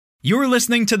You're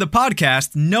listening to the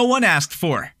podcast no one asked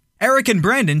for. Eric and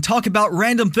Brandon talk about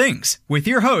random things with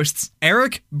your hosts,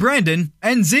 Eric, Brandon,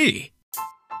 and Z.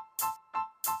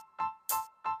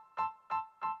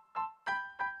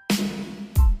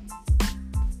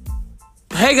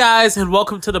 Hey guys, and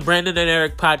welcome to the Brandon and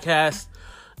Eric podcast.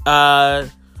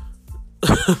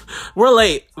 We're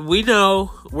late. We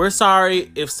know. We're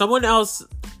sorry. If someone else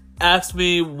asks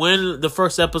me when the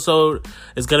first episode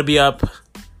is going to be up,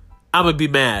 I'm going to be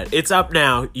mad. It's up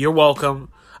now. You're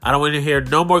welcome. I don't want to hear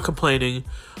no more complaining.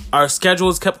 Our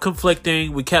schedules kept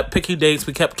conflicting. We kept picking dates.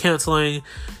 We kept canceling.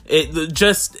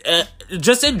 Just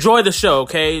enjoy the show,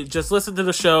 okay? Just listen to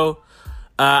the show.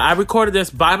 I recorded this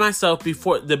by myself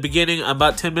before the beginning,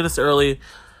 about 10 minutes early,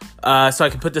 so I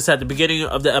can put this at the beginning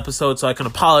of the episode so I can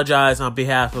apologize on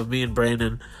behalf of me and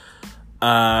Brandon.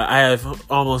 I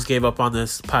have almost gave up on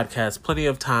this podcast plenty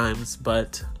of times,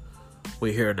 but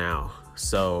we're here now.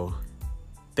 So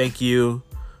thank you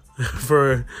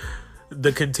for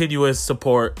the continuous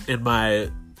support in my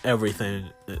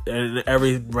everything and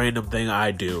every random thing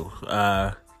I do.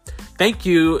 Thank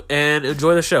you and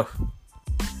enjoy the show.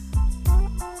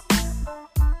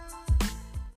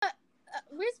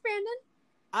 Where's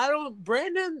Brandon?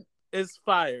 Brandon is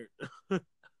fired. Brandon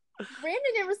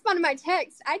didn't respond to my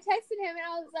text. I texted him and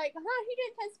I was like, he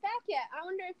didn't text back yet. I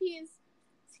wonder if he's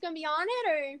going to be on it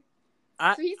or...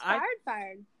 So he's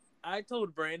fired. I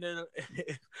told Brandon,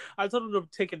 I told him to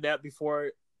take a nap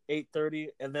before 8:30,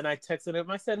 and then I texted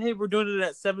him. I said, hey, we're doing it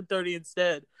at 7:30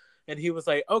 instead. And he was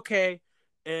like, okay.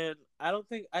 And I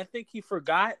think he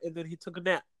forgot, and then he took a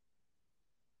nap.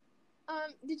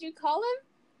 Did you call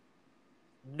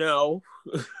him? No.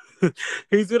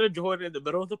 He's going to join in the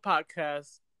middle of the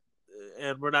podcast,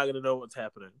 and we're not going to know what's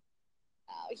happening.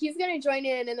 He's going to join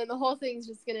in, and then the whole thing's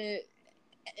just going to...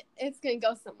 It's going to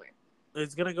go somewhere.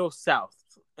 It's going to go south.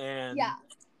 And yeah.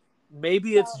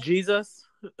 Maybe it's Jesus.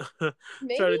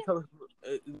 Maybe? Try to tell him,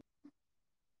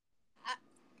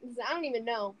 I don't even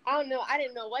know. I don't know. I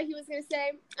didn't know what he was going to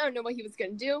say. I don't know what he was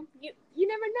going to do. You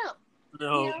never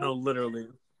know. No, literally.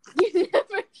 You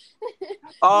never...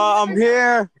 I'm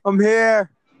here.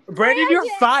 Brandon, you're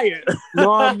fired.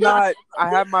 No, I'm not.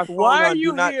 I have my phone Why on. are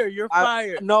you here? You're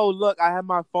fired. No, look, I have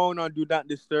my phone on Do Not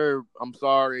Disturb. I'm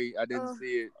sorry. I didn't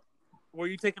see it. Were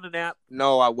you taking a nap?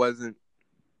 No, I wasn't.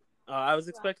 I was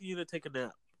expecting you to take a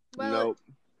nap. Well, nope.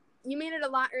 You made it a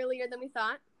lot earlier than we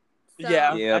thought. So.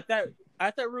 Yeah.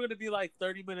 I thought we were going to be like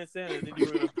 30 minutes in and then you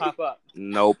were going to pop up.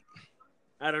 Nope.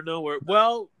 I don't know where.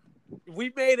 Well,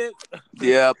 we made it.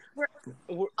 Yep.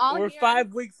 We're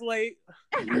 5 weeks late,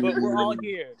 but we're all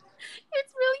here.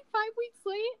 It's really 5 weeks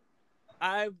late.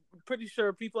 I'm pretty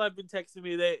sure people have been texting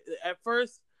me. They at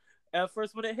first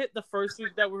when it hit the first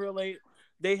week that we were late,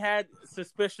 they had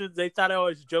suspicions. They thought I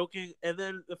was joking, and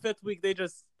then the 5th week they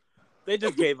just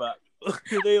gave up.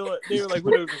 they were like,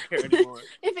 we don't even care anymore.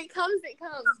 If it comes, it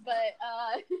comes. But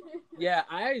yeah,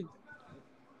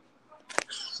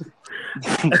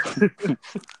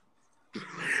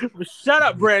 Shut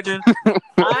up, Brandon.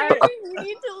 We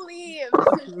need to leave.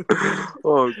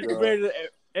 Oh God. Brandon,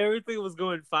 everything was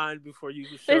going fine before you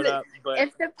showed up. But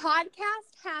if the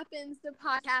podcast happens, the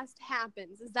podcast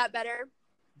happens. Is that better?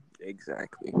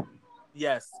 Exactly.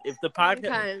 Yes, if the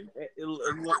podcast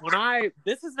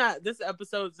this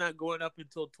episode's not going up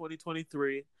until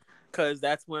 2023 because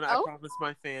that's when I promised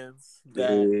my fans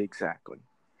that exactly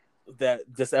that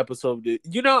this episode did.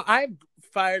 You know, I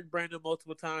fired Brandon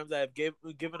multiple times. I have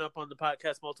given up on the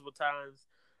podcast multiple times.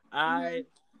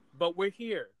 But we're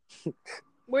here.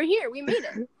 We're here. We made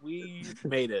it. We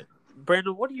made it.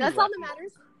 Brandon, what are you? That's all that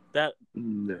matters.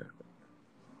 No.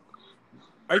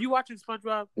 Are you watching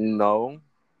SpongeBob? No.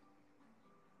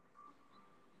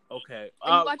 Okay.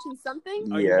 Are you watching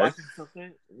something? Are you watching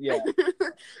something? Yeah.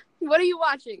 What are you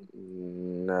watching?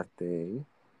 Nothing.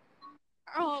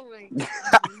 Oh my God.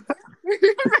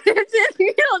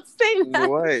 You don't say that.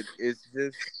 What? It's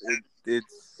just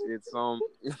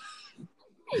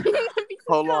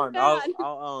Hold on.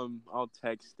 I'll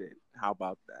text it. How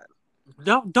about that?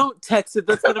 No, don't text it.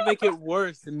 That's gonna make it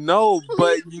worse. No,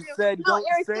 but you said don't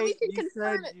Eric, say.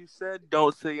 You said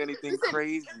don't say anything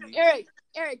crazy.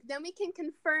 Eric, then we can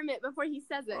confirm it before he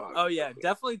says it. Oh yeah,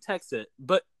 definitely text it.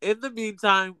 But in the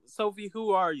meantime, Sophie,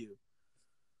 who are you?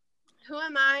 Who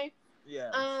am I?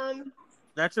 Yeah.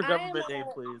 That's your government name,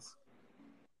 please.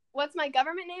 What's my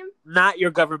government name? Not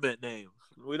your government name.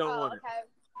 We don't want it.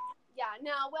 Yeah.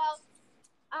 No. Well,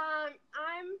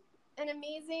 I'm an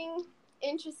amazing,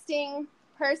 interesting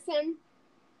person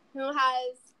who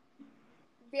has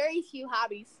very few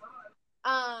hobbies.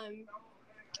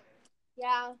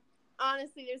 Yeah.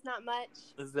 Honestly, there's not much.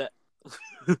 Is that?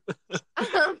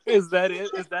 Is that it?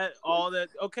 Is that all that?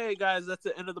 Okay, guys, that's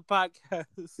the end of the podcast.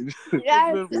 Yes,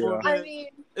 Yeah.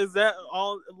 Is that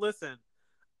all? Listen,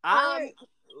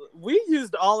 we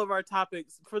used all of our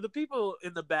topics for the people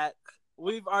in the back.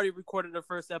 We've already recorded the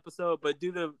first episode, but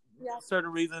due to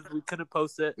certain reasons, we couldn't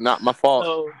post it. Not my fault.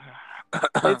 So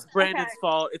it's Brandon's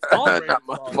fault. It's all Brandon's Not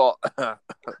my fault.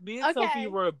 Me and Sophie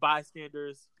were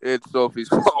bystanders. It's Sophie's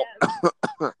fault.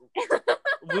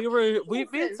 Me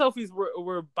and Sophie's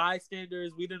were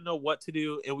bystanders. We didn't know what to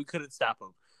do, and we couldn't stop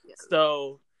them. Yeah.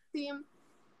 So, see,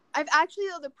 I've actually,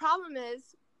 though, the problem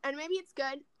is, and maybe it's good,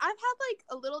 I've had like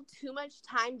a little too much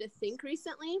time to think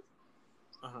recently.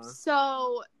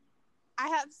 So I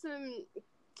have some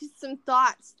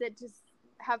thoughts that just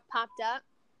have popped up,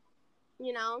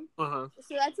 you know?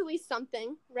 So that's at least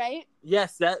something, right?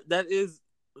 Yes, that is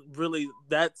really,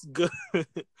 that's good.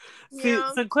 See,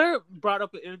 Sinclair brought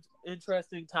up an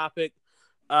interesting topic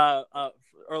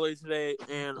earlier today,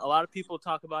 and a lot of people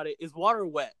talk about it. Is water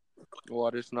wet?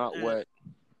 Water's not wet.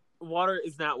 Water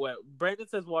is not wet. Brandon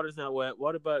says water's not wet.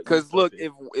 What about? Because look,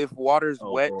 if water's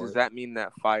wet, does that mean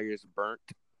that fire's burnt?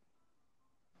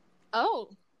 Oh.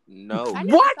 No. I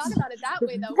never thought about it that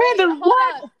way, though. Brandon,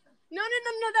 what? No,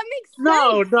 that makes sense.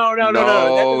 No, it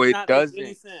doesn't. Make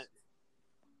any sense.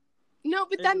 No,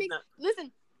 but that makes...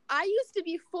 Listen, I used to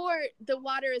be for the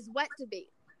water is wet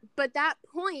debate. But that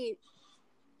point,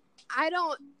 I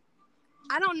don't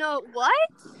know. What?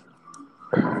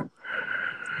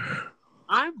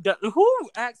 I'm done. Who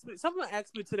asked me? Someone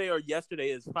asked me today or yesterday,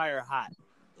 is fire hot?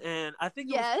 And I think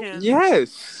it was Ken.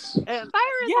 Yes. And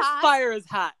fire is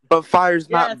hot. But fire's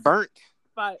not burnt.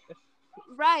 Fire.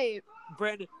 Right.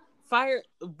 Brandon, fire,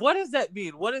 what does that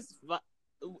mean? What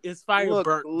is fire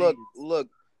burnt? Look.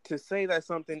 To say that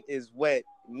something is wet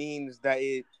means that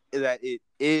it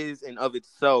is and of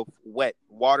itself wet.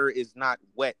 Water is not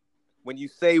wet. When you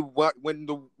say what, when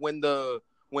the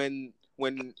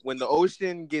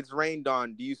ocean gets rained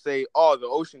on, do you say, "Oh, the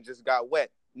ocean just got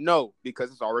wet"? No,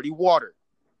 because it's already water.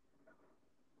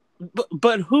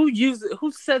 But who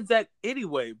says that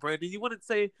anyway, Brandon? You wouldn't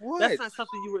say that's not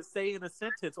something you would say in a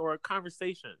sentence or a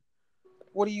conversation.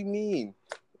 What do you mean?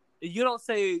 You don't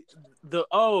say the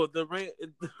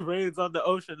rain's on the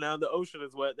ocean now. The ocean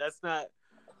is wet. That's not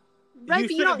right. But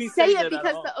you don't say it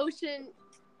because the ocean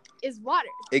is water.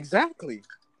 Exactly.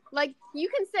 Like you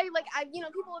can say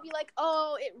people will be like,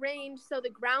 "Oh, it rained, so the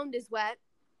ground is wet,"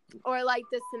 or like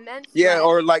the cement. Yeah, wet.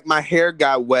 or like my hair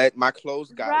got wet, my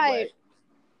clothes got wet.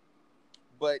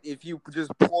 But if you just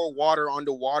pour water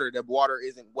onto water, that water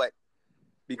isn't wet.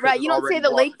 Right. You don't say the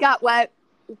lake got wet.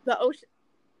 The ocean.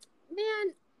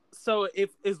 Man. So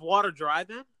is water dry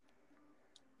then?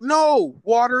 No,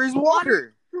 water is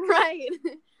water. Right.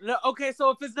 No, okay, so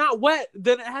if it's not wet,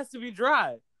 then it has to be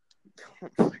dry.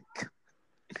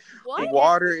 What?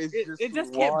 Water is it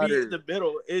just can't be in the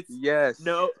middle. It's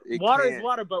water is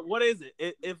water, but what is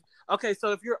it?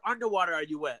 So if you're underwater, are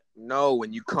you wet? No,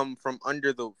 when you come from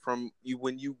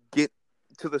when you get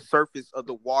to the surface of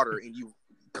the water and you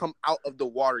come out of the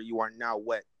water, you are now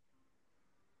wet.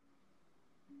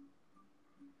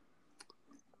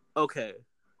 Okay.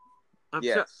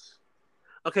 Yes.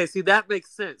 Okay, see, that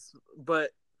makes sense,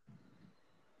 but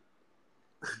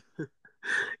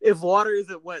if water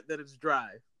isn't wet, then it's dry.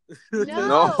 No.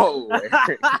 No. No.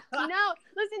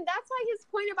 Listen, that's why his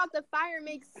point about the fire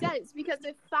makes sense, because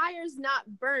if fire's not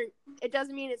burnt, it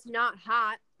doesn't mean it's not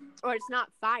hot or it's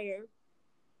not fire.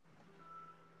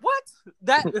 What?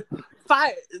 That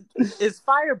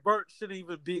fire burnt shouldn't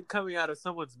even be coming out of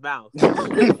someone's mouth.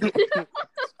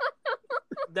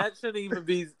 That shouldn't even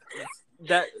be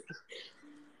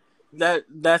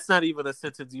that's not even a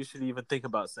sentence you should even think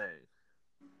about saying.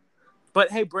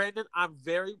 But hey, Brandon, I'm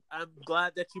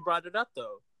glad that you brought it up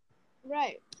though.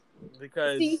 Right.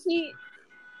 Because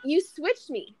you switched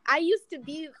me. I used to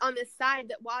be on the side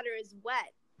that water is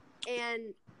wet,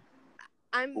 and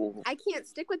I can't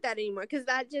stick with that anymore because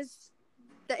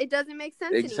it doesn't make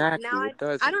sense anymore. Now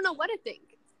I don't know what to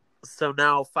think. So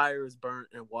now fire is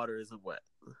burnt and water isn't wet.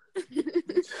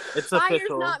 It's Fire's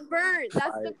official. not burnt.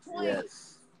 That's the point.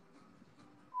 Yes.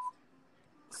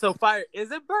 So fire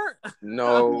isn't burnt?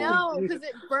 No. No, because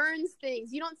it burns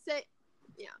things. You don't say...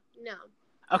 Yeah, no.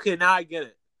 Okay, now I get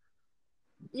it.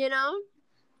 You know?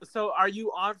 So are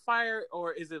you on fire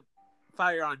or is it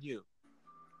fire on you?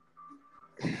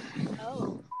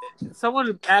 Oh.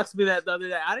 Someone asked me that the other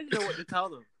day. I didn't know what to tell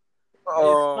them.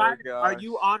 Oh, my God. Are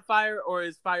you on fire or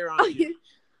is fire on you?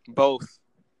 Both.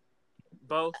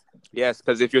 Both? Yes,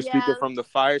 because if you're speaking from the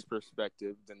fire's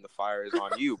perspective, then the fire is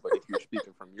on you. But if you're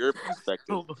speaking from your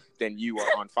perspective, then you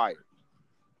are on fire.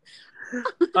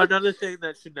 Another thing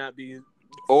that should not be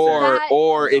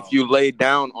Or if you lay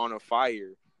down on a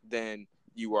fire, then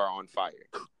you are on fire.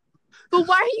 But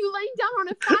why are you laying down on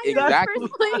a fire in the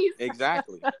first place?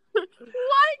 Exactly.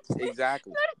 What?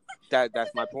 Exactly.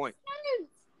 That's my point.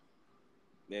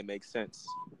 It makes sense.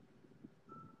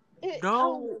 No.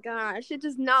 Oh my gosh, it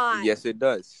does not. Yes, it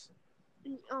does.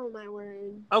 Oh my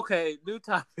word. Okay, new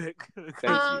topic. Thank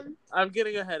you. I'm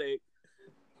getting a headache.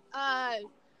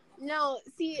 No,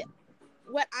 see,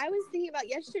 what I was thinking about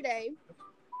yesterday,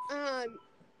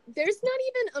 there's not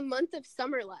even a month of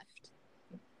summer left.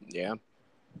 Yeah.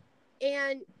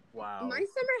 And wow, my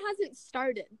summer hasn't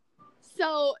started.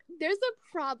 So there's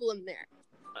a problem there.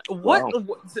 What?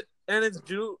 Wow. And it's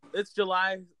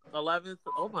July 11th.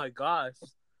 Oh my gosh.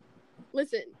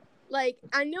 Listen, like,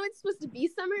 I know it's supposed to be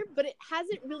summer, but it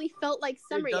hasn't really felt like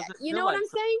summer yet. You know what I'm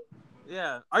saying?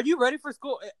 Yeah. Are you ready for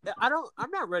school?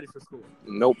 I'm not ready for school.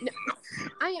 Nope. No,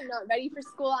 I am not ready for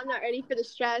school. I'm not ready for the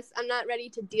stress. I'm not ready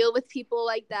to deal with people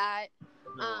like that.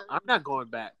 No, I'm not going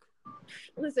back.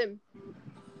 Listen,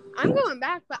 I'm going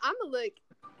back, but I'm gonna look.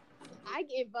 I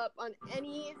gave up on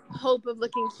any hope of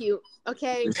looking cute.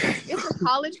 Okay, it's a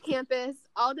college campus.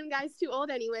 All them guys too old,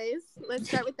 anyways. Let's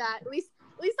start with that. At least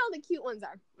all the cute ones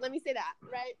are. Let me say that,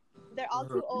 right? They're all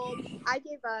too old. I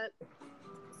gave up,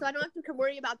 so I don't have to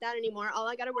worry about that anymore. All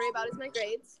I gotta worry about is my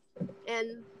grades,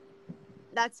 and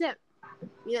that's it.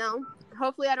 You know,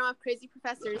 hopefully I don't have crazy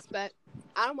professors, but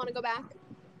I don't want to go back.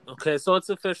 Okay, so it's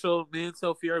official. Me and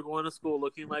Sophie are going to school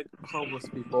looking like homeless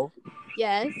people.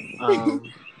 Yes.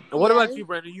 And what about you,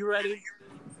 Brandon? You ready?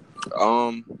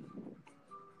 I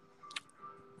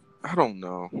don't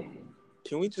know.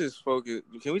 Can we just focus?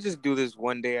 Can we just do this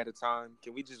one day at a time?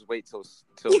 Can we just wait till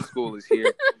school is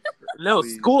here? No,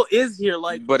 Please. School is here.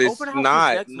 Like, but it's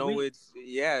not. No, week.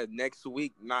 Next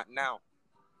week, not now.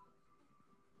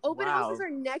 Open houses are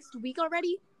next week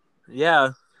already?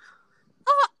 Yeah.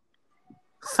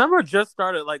 Summer just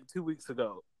started like 2 weeks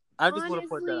ago. I just want to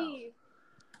point that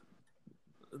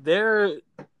out.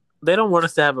 They don't want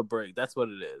us to have a break. That's what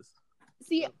it is.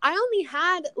 See, I only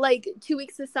had like 2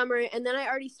 weeks of summer, and then I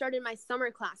already started my summer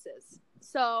classes.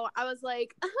 So I was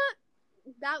like,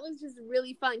 that was just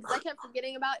really fun because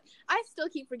I still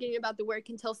keep forgetting about the work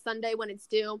until Sunday when it's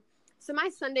due. So my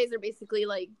Sundays are basically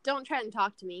like, don't try and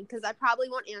talk to me because I probably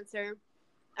won't answer.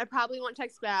 I probably won't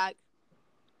text back.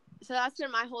 So that's been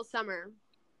my whole summer.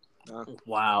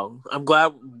 Wow. I'm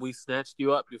glad we snatched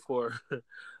you up before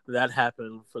that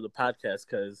happened for the podcast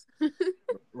because,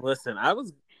 listen, I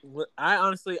was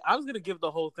going to give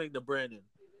the whole thing to Brandon.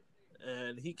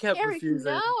 And he kept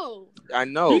refusing. No. I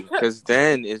know, because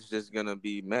then it's just going to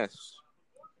be mess.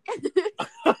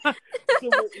 So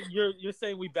you're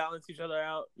saying we balance each other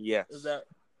out? Yes. Is that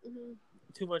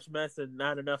too much mess and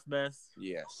not enough mess?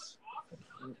 Yes.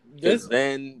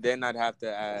 Then I'd have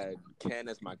to add Ken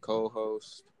as my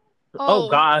co-host. Oh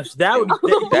gosh,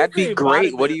 that'd be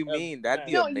great. What do you mean? That'd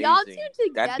be amazing. Y'all two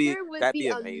together would be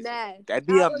amazing. A mess. That'd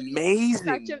be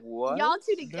amazing. What? Y'all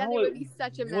two together would be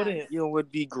such a mess. It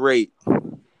would be great.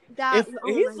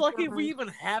 He's lucky if we even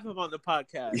have him on the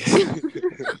podcast.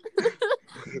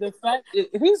 The fact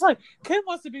he's like, Ken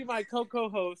wants to be my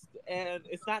co-host, and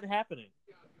it's not happening.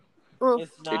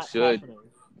 It's not happening.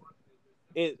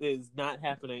 It is not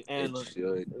happening, and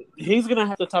he's gonna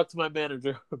have to talk to my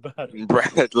manager about it.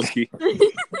 Bradley.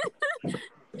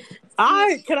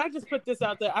 Can I just put this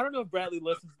out there? I don't know if Bradley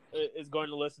is going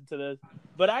to listen to this,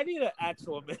 but I need an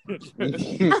actual manager.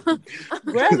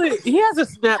 Bradley, he has a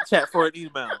Snapchat for an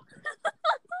email.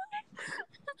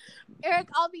 Eric,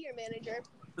 I'll be your manager.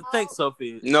 Thanks,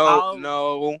 Sophie.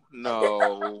 No.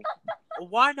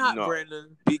 Why not,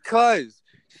 Brandon? Because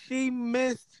she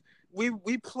missed. We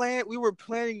were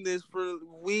planning this for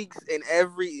weeks, and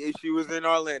every issue was in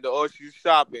Orlando. Oh, she's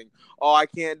shopping. Oh, I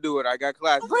can't do it. I got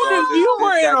classes. Brandon, you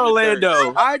were in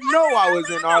Orlando. I know I was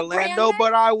in Orlando,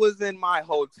 but I was in my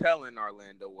hotel in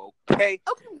Orlando. Okay.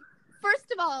 First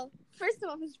of all,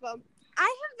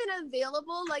 I have been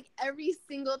available like every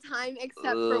single time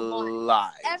except for one.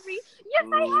 Lies. Yes,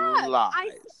 I have. Lies.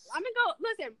 I'm gonna go.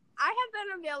 Listen, I have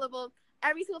been available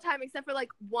every single time except for like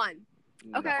one.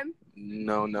 Okay.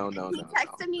 No. He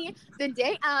texted me the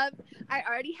day of. I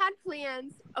already had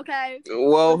plans. Okay.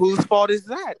 Well, whose fault is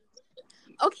that?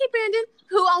 Okay, Brandon,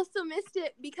 who also missed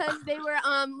it because they were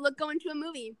going to a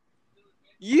movie.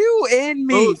 You and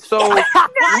me. So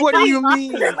what do you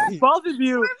mean? Both of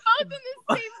you. We're both in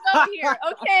the same boat here.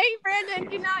 Okay, Brandon,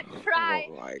 do not try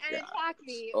and attack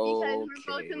me because we're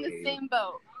both in the same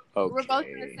boat. Okay. We're both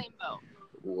in the same boat.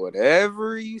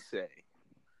 Whatever you say.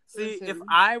 See, if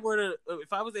I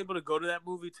was able to go to that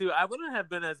movie too, I wouldn't have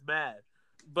been as mad.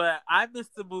 But I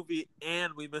missed the movie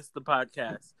and we missed the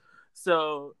podcast.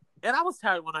 So, and I was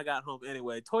tired when I got home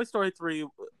anyway. Toy Story 3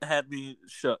 had me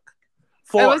shook.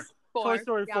 It was 4. Toy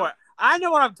Story yeah. 4. I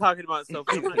know what I'm talking about,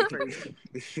 Sophie. I'm not crazy.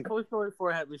 Toy Story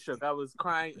 4 had me shook. I was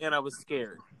crying and I was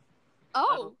scared.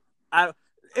 Oh.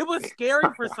 It was scary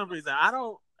for some reason. I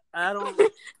don't.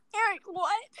 Eric,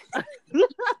 what?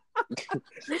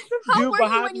 How were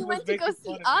you when you went to go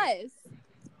see Us?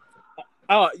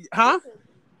 Oh, huh?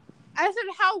 I said,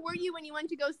 how were you when you went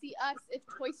to go see Us if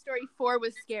Toy Story 4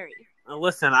 was scary?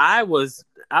 Listen, I was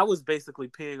basically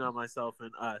peeing on myself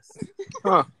in Us.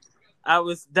 Huh.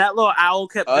 That little owl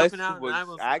kept Us jumping out, and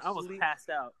I was passed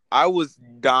out. I was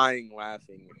dying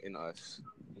laughing in Us.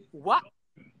 What?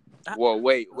 Well,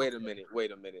 wait a minute.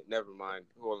 Never mind.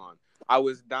 Hold on. I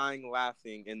was dying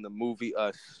laughing in the movie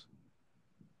Us.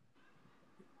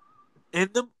 In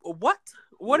the what?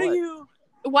 What are you?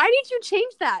 Why did you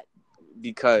change that?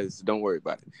 Because don't worry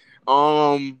about it.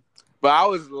 But I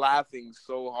was laughing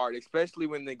so hard, especially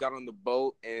when they got on the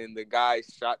boat and the guy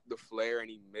shot the flare and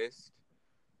he missed.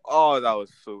 Oh, that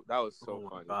was so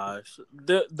funny. Gosh,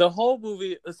 the whole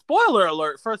movie. Spoiler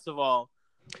alert! First of all,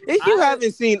 if you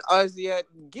haven't seen Us yet,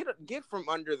 get from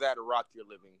under that rock you're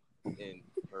living in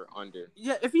or under.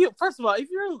 Yeah, if you're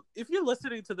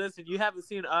listening to this and you haven't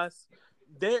seen Us,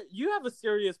 you have a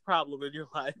serious problem in your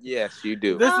life. Yes, you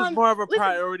do. This is more of a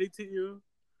priority to you.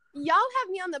 Y'all have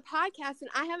me on the podcast and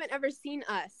I haven't ever seen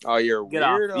Us. Oh, you're Get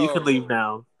weird. off. You can leave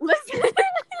now. Listen.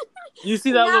 You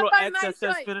see that Not little by X my that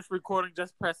says choice. finish recording?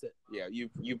 Just press it. Yeah, you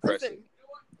press it.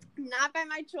 Not by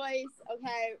my choice.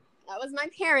 Okay, that was my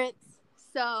parents.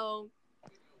 So.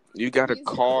 You got a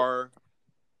car.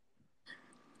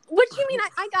 What do you mean?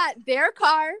 I got their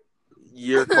car.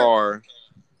 Your car.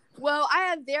 Well, I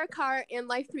have their car and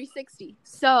Life 360,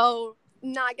 so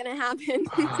not gonna happen.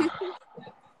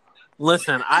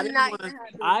 Listen,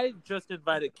 I just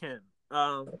invited Ken.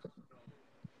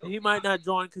 He might not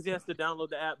join because he has to download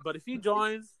the app. But if he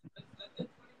joins,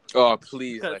 oh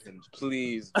please let him.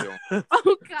 Please join.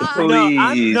 Oh God!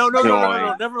 Please no,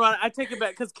 join. never mind. I take it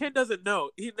back because Ken doesn't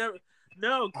know. He never.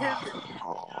 No, Ken.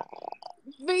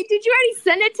 Wait, did you already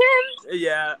send it to him?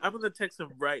 Yeah, I'm gonna text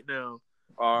him right now.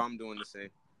 Oh, I'm doing the same.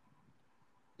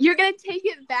 You're gonna take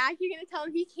it back? You're gonna tell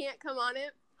him he can't come on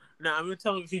it? No, I'm gonna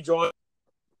tell him if he joins.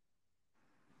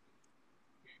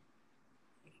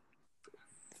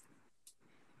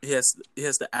 He has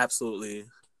to absolutely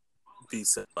be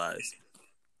civilized.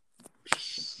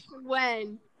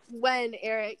 When,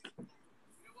 Eric?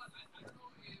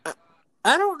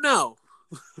 I don't know.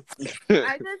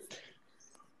 I just.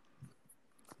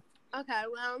 Okay,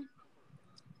 well.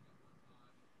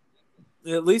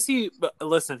 At least he's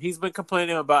been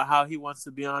complaining about how he wants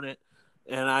to be on it,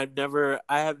 and I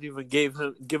haven't even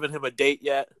given him a date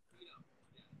yet.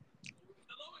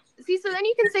 See, so then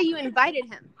you can say you invited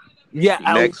him. Yeah,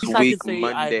 next week week I can say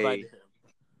Monday. I invited him.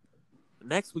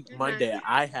 Next week Monday,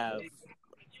 I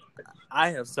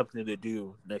have something to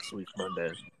do next week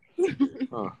Monday.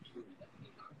 Huh.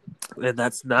 And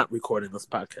that's not recording this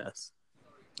podcast.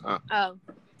 Oh.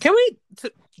 Can we?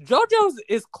 JoJo's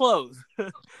is closed,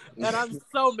 and I'm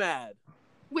so mad.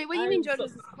 Wait, what do you mean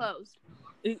JoJo's is closed?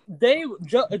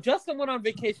 Justin went on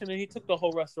vacation and he took the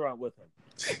whole restaurant with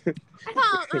him.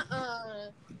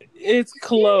 It's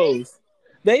closed.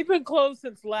 They've been closed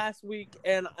since last week,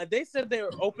 and they said they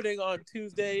were opening on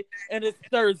Tuesday, and it's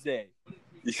Thursday.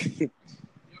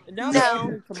 And now they're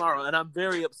opening tomorrow, and I'm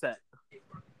very upset.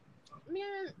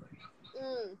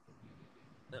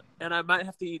 And I might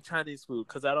have to eat Chinese food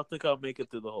because I don't think I'll make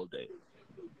it through the whole day.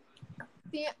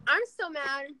 See, I'm so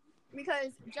mad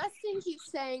because Justin keeps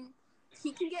saying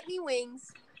he can get me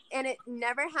wings, and it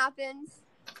never happens,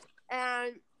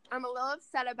 and I'm a little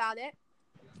upset about it.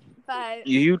 But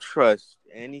you trust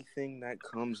anything that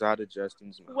comes out of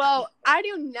Justin's mouth? Well, I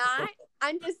do not.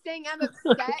 I'm just saying I'm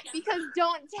upset because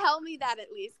don't tell me that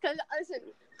at least. Because listen,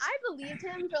 I believed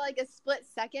him for like a split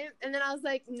second, and then I was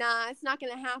like, nah, it's not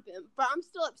going to happen. But I'm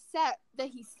still upset that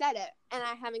he said it, and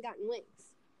I haven't gotten wings.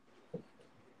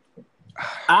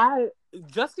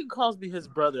 Justin calls me his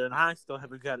brother, and I still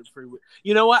haven't gotten free wings.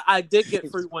 You know what? I did get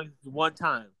free wings one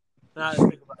time. Now I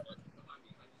think about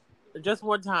it. Just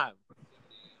one time.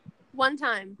 One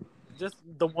time. Just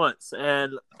the once.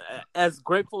 And as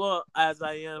grateful as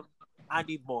I am, I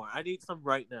need more. I need some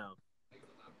right now.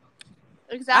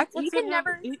 Exactly. You can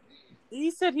never.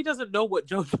 He said he doesn't know what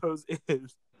JoJo's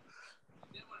is.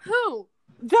 Who?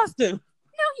 Justin.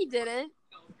 No, he didn't.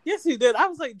 Yes, he did. I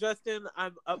was like, Justin,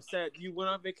 I'm upset. You went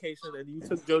on vacation and you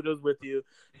took JoJo's with you.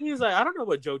 He's like, I don't know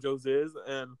what JoJo's is.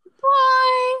 And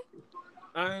boy,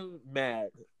 I'm mad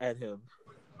at him.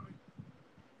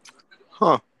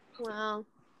 Huh. Wow.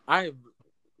 I'm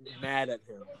mad at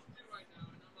him.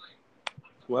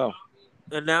 well.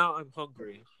 And now I'm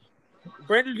hungry.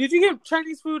 Brandon, did you get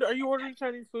Chinese food? Are you ordering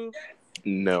Chinese food?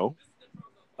 No.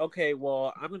 Okay,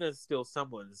 well, I'm gonna steal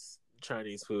someone's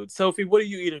Chinese food. Sophie, what are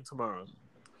you eating tomorrow?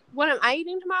 What am I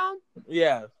eating tomorrow?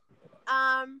 Yeah.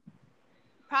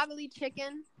 Probably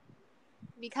chicken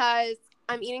because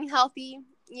I'm eating healthy.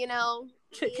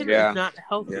 Chicken Yeah. is not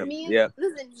healthy. Yep.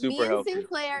 Listen, Super me and healthy.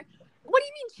 Sinclair. What do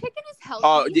you mean chicken is healthy?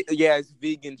 Oh, yeah, it's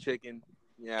vegan chicken.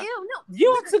 Yeah. Ew, no.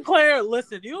 You and Sinclair,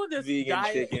 listen, you in this Vegan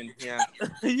diet. chicken, yeah.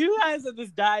 You guys in this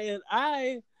diet,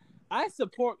 I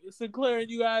support Sinclair and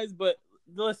you guys, but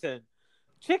listen,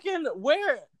 chicken,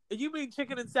 where, you mean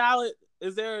chicken and salad?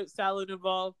 Is there salad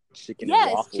involved? Chicken and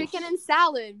Yes, waffles. chicken and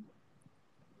salad.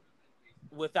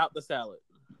 Without the salad.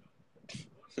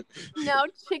 No,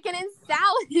 chicken and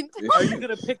salad. Are you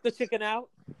going to pick the chicken out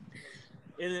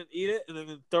and then eat it and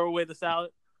then throw away the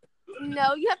salad?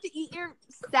 No, you have to eat your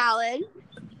salad.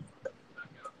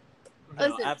 No,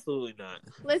 Listen. absolutely not.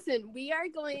 Listen,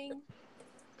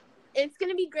 it's going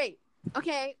to be great.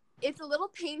 Okay, it's a little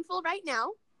painful right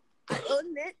now. I'll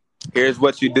admit. Here's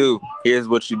what you do,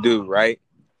 right?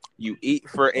 You eat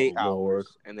for 8 hours Lord.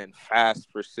 and then fast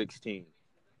for 16.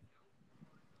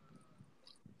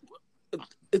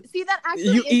 See, that actually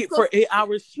You is eat for 8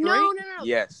 hours straight? No.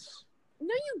 Yes.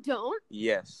 No, you don't.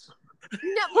 Yes.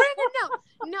 No, Brandon,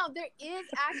 no. There is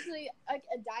actually like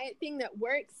a diet thing that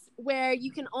works where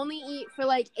you can only eat for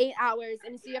like 8 hours,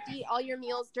 and so you have to eat all your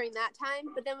meals during that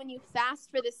time. But then when you fast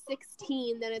for the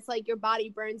 16, then it's like your body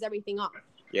burns everything off.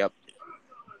 Yep.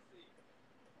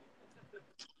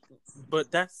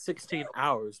 But that's 16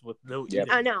 hours with no eating.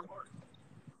 I know.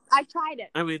 I tried it.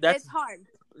 I mean, It's hard.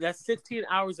 That's 16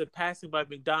 hours of passing by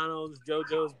McDonald's,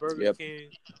 JoJo's, Burger King,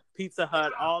 Pizza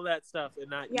Hut, all that stuff, and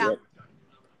not Yeah.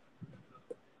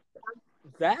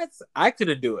 That's, I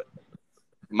couldn't do it.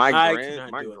 My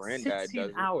granddad 16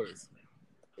 does hours.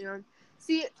 Yeah.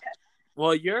 See,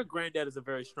 Well, your granddad is a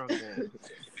very strong man.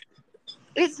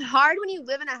 it's hard when you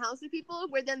live in a house with people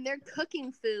where then they're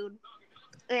cooking food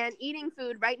and eating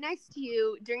food right next to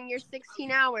you during your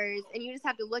 16 hours, and you just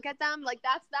have to look at them. Like,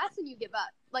 that's when you give up.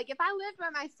 Like, if I lived by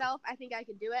myself, I think I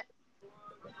could do it.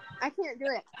 I can't do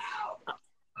it.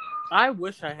 I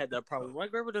wish I had that problem. My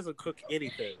grandma doesn't cook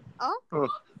anything. Oh?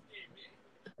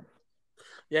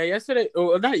 Yeah,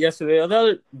 not yesterday,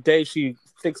 another day she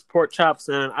fixed pork chops,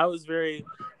 and I was very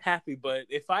happy. But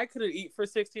if I couldn't eat for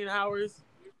 16 hours,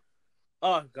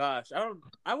 oh gosh, I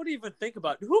wouldn't even think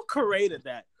about it. Who created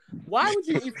that? Why would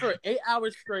you eat for 8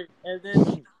 hours straight and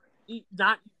then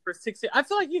not eat for 16? I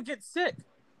feel like you get sick.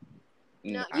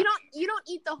 No, you don't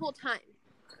eat the whole time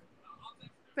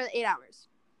for the 8 hours.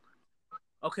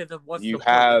 Okay, then what's you the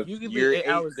have point? If you give your me 8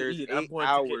 hours to there's eat, 8 I'm going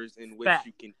hours to get in which fat.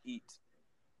 you can eat,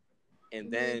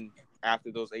 and then after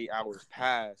those 8 hours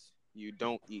pass, you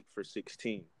don't eat for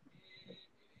 16.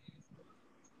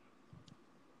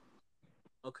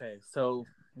 Okay, so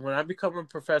when I become a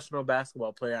professional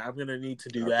basketball player, I'm gonna need to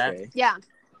do that. Yeah.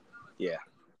 Yeah.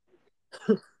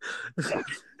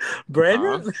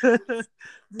 Brandon,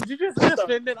 did you just get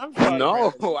offended? I'm sorry.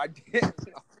 No, Brandon. I didn't.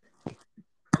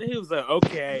 He was like,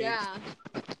 okay. Yeah.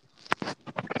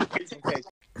 Okay.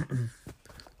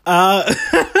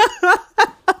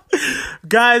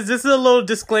 Guys, this is a little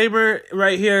disclaimer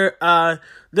right here.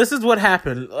 This is what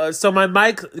happened. So my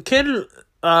mic, Ken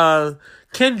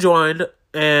joined,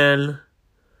 and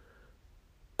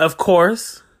of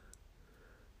course,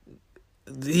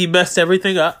 he messed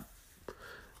everything up.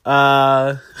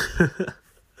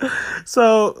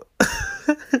 So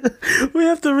we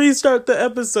have to restart the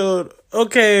episode.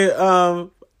 Okay,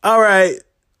 all right.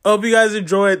 Hope you guys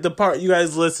enjoyed the part you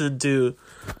guys listened to.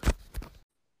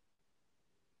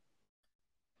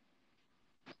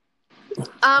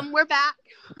 We're back.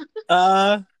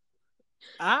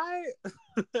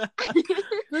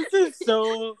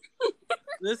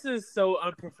 This is so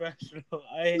unprofessional.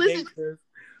 I Listen, hate this.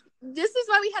 This is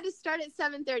why we had to start at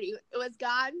 7:30. It was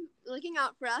God looking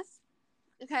out for us.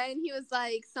 Okay, and he was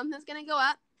like, something's gonna go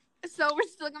up, so we're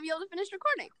still gonna be able to finish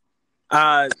recording.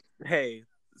 Hey,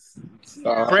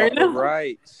 Brandon,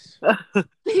 right?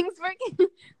 Things working.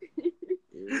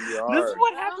 This is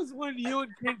what happens when you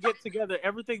and Ken get together.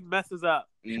 Everything messes up.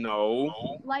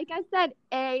 No. Like I said,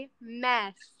 a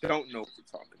mess. Don't know what you're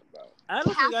talking about. I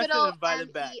don't think I should invite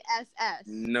him back. MESS.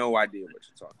 No idea what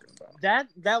you're talking about.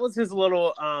 That was his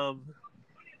little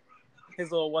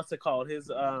what's it called?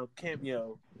 His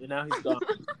cameo. And now he's gone.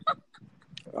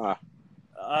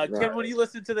 Ken, when you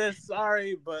listen to this,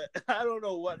 sorry, but I don't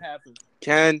know what happened.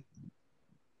 Ken,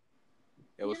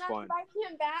 it was You're fun. not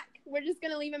inviting him back. We're just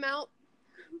gonna leave him out.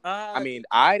 I mean,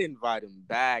 I'd invite him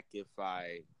back if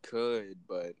I could,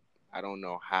 but I don't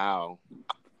know how.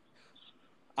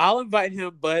 I'll invite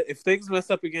him, but if things mess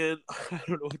up again, I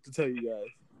don't know what to tell you guys.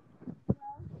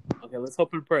 Okay, let's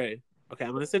hope and pray. Okay,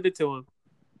 I'm gonna send it to him.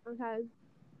 Okay.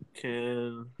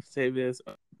 Can save this.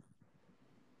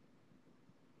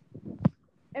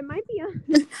 It might be.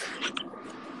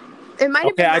 It might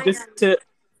have Okay, been. I just.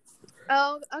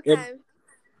 Oh, okay.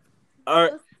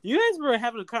 You guys were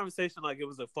having a conversation like it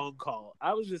was a phone call.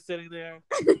 I was just sitting there.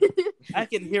 I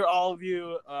can hear all of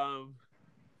you.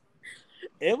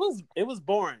 It was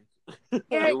boring.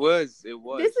 It was.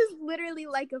 This is literally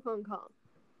like a phone call.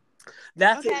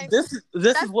 That's okay. it.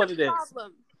 This is what it is.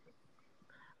 Problem.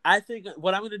 I think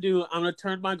what I'm gonna do, I'm gonna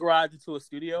turn my garage into a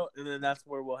studio, and then that's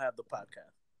where we'll have the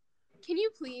podcast. Can you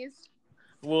please?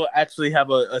 We'll actually have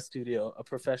a studio, a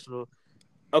professional.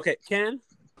 Okay, Ken.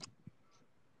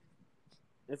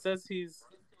 It says he's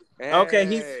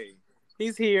okay.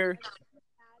 He's here.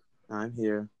 I'm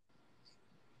here.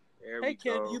 Hey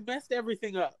Ken, you messed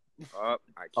everything up. I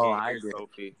can't hear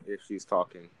Sophie if she's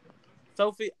talking.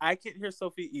 Sophie, I can't hear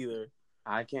Sophie either.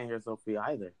 I can't hear Sophie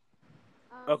either.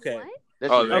 Okay. What? There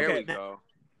we go.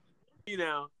 You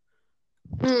know.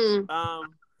 Hmm.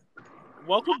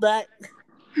 Welcome back.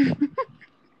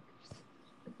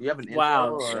 You have an intro?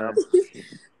 Wow. Or...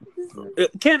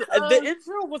 Ken, the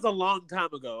intro was a long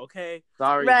time ago. Okay.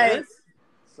 Sorry. Right. Guys.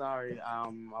 Sorry. I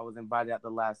was invited at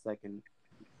the last second.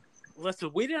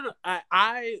 Listen, we didn't.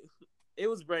 It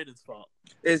was Brandon's fault.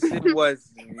 It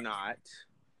was not.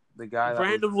 The guy.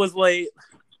 Brandon was late.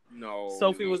 No.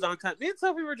 Sophie was on time. Me and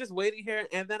Sophie were just waiting here,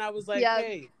 and then I was like,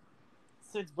 "Hey,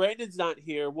 since Brandon's not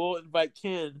here, we'll invite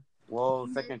Ken." Well,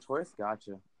 second choice.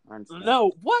 Gotcha.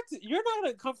 No, what? You're not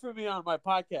gonna come for me on my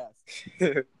podcast.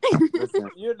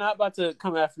 Listen, you're not about to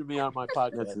come after me on my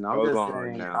podcast. Listen, I'm just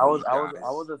saying. I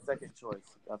was a second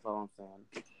choice. That's all I'm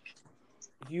saying.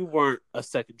 You weren't a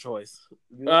second choice.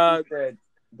 You said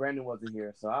Brandon wasn't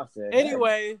here, so I said.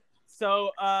 Anyway,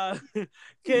 so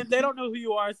Ken, they don't know who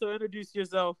you are, so introduce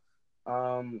yourself.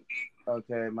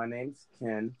 Okay, my name's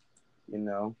Ken. You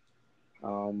know,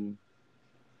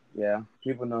 yeah,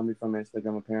 people know me from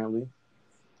Instagram apparently.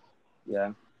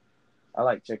 Yeah, I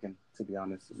like chicken. To be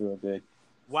honest, it's real good.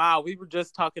 Wow, we were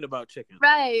just talking about chicken.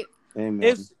 Right.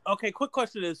 Amen. Okay. Quick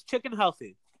question: is chicken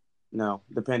healthy? No,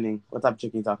 depending. What type of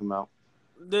chicken you talking about?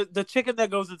 The chicken that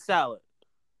goes in salad.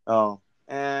 Oh,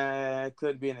 it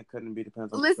could be and it couldn't be.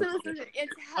 Depends on. Listen.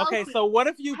 It's healthy. Okay, so what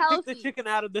if you pick the chicken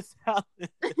out of the salad? Then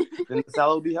the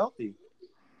salad would be healthy.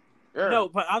 Sure. No,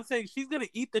 but I'm saying she's gonna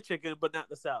eat the chicken, but not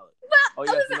the salad. Well,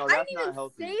 yes, listen, no, I that's didn't not even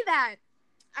healthy. say that.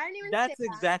 I didn't even That's say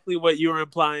that. exactly what you were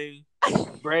implying.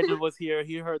 Brandon was here.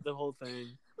 He heard the whole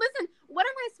thing. Listen, what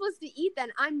am I supposed to eat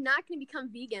then? I'm not going to become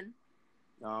vegan.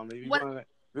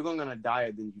 If you're going on a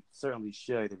diet, then you certainly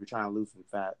should if you're trying to lose some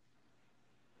fat.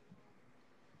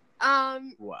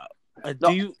 Wow.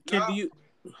 Do you?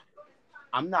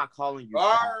 I'm not calling you. All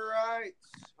right,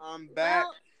 I'm back.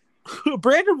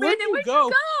 Brandon, where'd you go?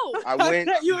 I went.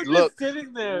 You were just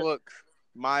sitting there. Look,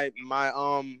 my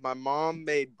mom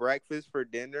made breakfast for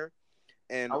dinner,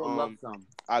 and I would love some.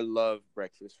 I love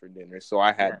breakfast for dinner, so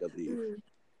I had to leave.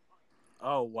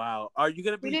 Oh wow! Are you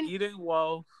gonna be eating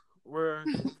while we're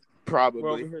probably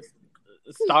over here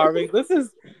starving? This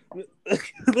is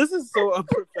so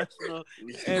unprofessional,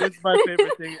 and it's my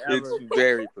favorite thing ever. It's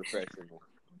very professional.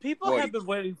 People have been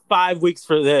waiting 5 weeks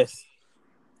for this.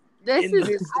 This is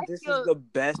the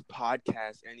best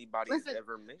podcast anybody's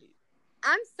ever made.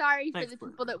 I'm sorry for the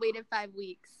people that waited 5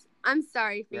 weeks. I'm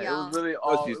sorry for y'all. It was really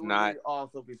all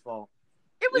Sophie's fault.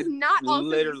 It was not all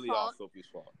literally Sophie's fault. all Sophie's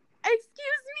fault. Excuse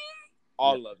me?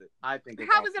 All of it. I think.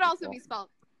 How was it all Sophie's fault?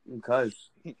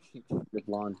 Because you're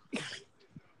blonde.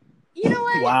 You know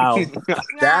what? Wow.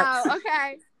 Wow.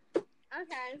 Okay.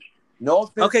 No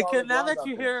offense. Okay, Ken. Now that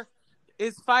you're here,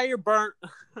 is fire burnt?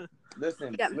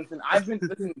 Listen.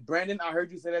 Brandon, I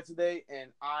heard you say that today,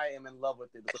 and I am in love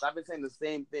with it because I've been saying the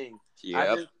same thing.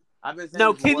 Yep. I've been saying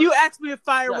no, can you ask me if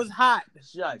fire was hot?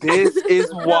 Shut. This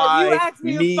is why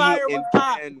me and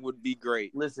Ken would be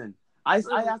great. Listen, I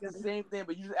asked the same thing,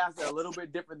 but you just asked it a little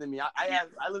bit different than me. I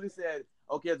literally said,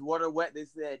 okay, is water wet? They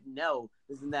said, no,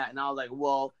 this and that. And I was like,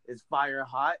 well, is fire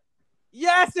hot?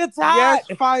 Yes, it's hot.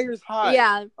 Yes, fire's hot.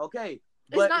 Yeah. Okay.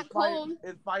 It's not cold.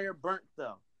 Is fire burnt,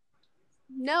 though?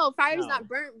 No, fire's not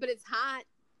burnt, but it's hot.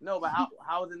 No, but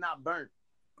how is it not burnt?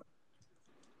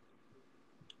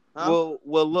 Huh?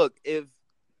 Well, look,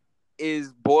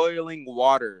 is boiling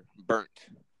water burnt?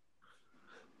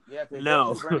 Yeah,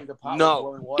 no.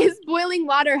 No. Is boiling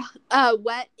water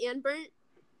wet and burnt?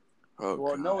 Oh,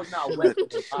 well, God. no, it's not wet.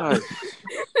 It's hot.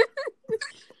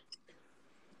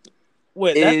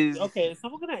 Wait, okay, is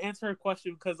someone gonna answer her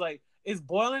question? Because is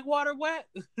boiling water wet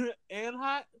and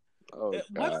hot? Oh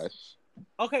gosh.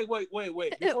 Okay, wait.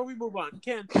 Before we move on,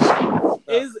 Ken,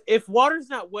 if water's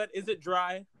not wet, is it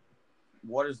dry?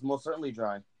 Water's most certainly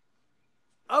dry.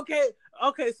 Okay.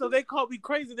 So they called me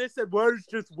crazy. They said water's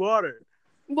just water.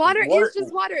 Water is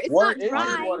just water. It's not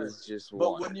dry. Water is just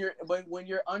water. But when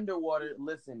you're underwater,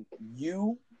 listen,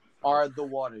 you are the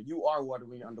water. You are water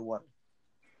when you're underwater.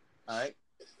 All right.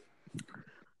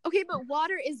 Okay, but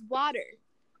water is water.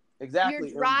 Exactly.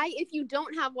 You're dry if you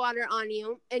don't have water on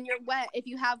you, and you're wet if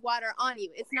you have water on you.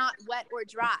 It's not wet or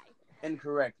dry.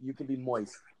 Incorrect. You can be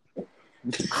moist. Ew.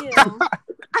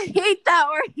 I hate that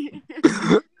word.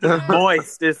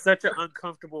 Moist is such an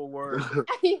uncomfortable word.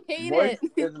 I hate moist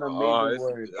it. is an amazing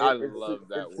word. I love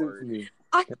that word. It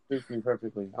suits me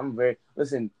perfectly.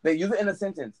 Listen, they use it in a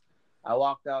sentence. I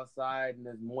walked outside in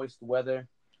this moist weather.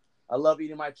 I love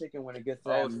eating my chicken when it gets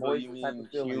that moist type of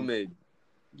feeling. Humid.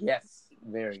 Yes,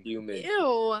 very humid.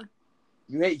 Ew.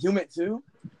 You hate humid too?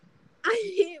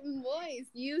 I hate moist.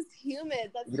 Use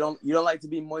humid. You don't like to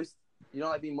be moist. You don't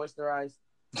like being moisturized.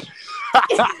 I'm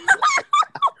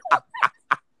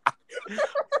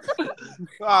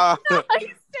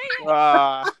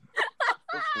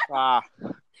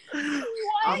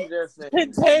just saying.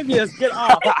 Pentavious, get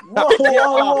off.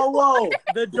 Whoa.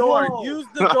 The door. Whoa. Use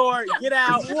the door. Get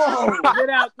out. Whoa. Get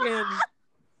out, Ken.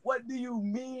 What do you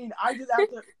mean? I just have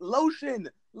to lotion.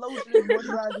 Lotion is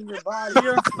moisturizing your body.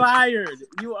 You're fired.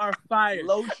 You are fired.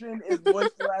 Lotion is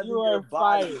moisturizing your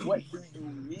body. fired. What do you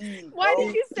mean? Why bro?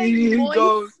 did you say He moist?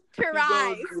 goes,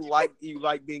 Moisturize. you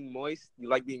like being moist? You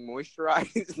like being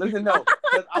moisturized? Listen, no,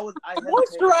 because I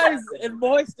Moisturize and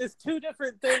moist is two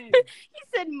different things. He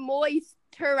said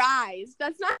moisturize.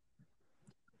 That's not.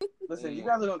 Listen, you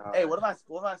guys are. Hey, what if I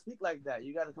speak like that?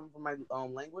 You got to come from my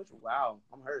language. Wow,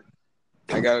 I'm hurt.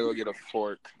 I gotta go get a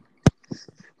fork.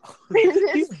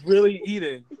 He's really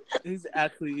eating. He's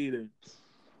actually eating.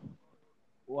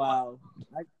 Wow.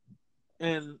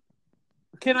 And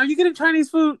Ken, are you getting Chinese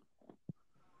food?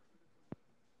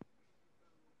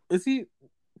 Is he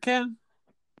Ken?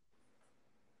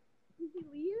 Did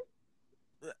he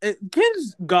leave?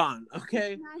 Ken's gone,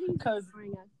 okay? Because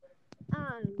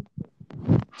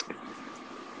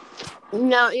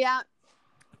no, yeah.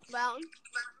 Well,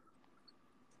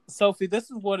 Sophie,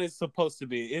 this is what it's supposed to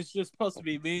be. It's just supposed to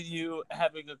be me and you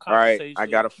having a All right, conversation. I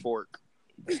got a fork.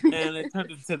 And it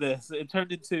turned into this. It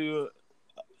turned into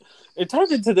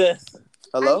this.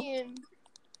 Hello? I mean,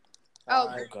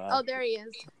 oh, there he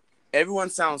is. Everyone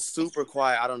sounds super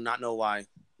quiet. I do not know why.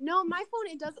 No, my phone,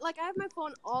 it doesn't, like, I have my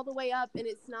phone all the way up, and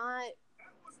it's not,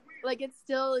 like, it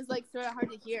still is, like, sort of hard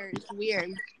to hear. It's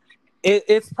weird.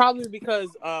 It's probably because,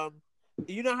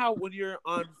 you know how when you're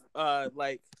on,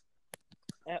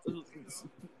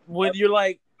 when you're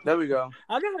like, there we go.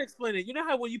 I don't know how to explain it. You know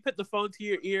how when you put the phone to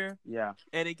your ear, yeah,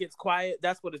 and it gets quiet.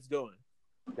 That's what it's doing.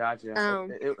 Gotcha.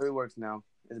 It works now.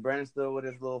 Is Brandon still with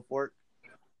his little fork?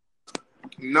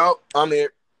 Nope, I'm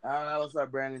here. What's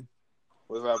up, Brandon?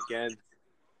 What's up, Ken?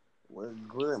 We're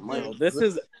good, man. No, this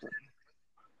is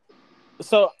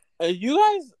so. You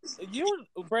guys, you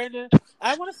and Brandon,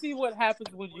 I want to see what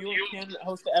happens when you and Ken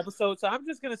host the episode. So I'm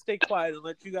just gonna stay quiet and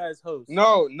let you guys host.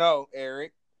 No,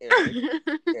 Eric.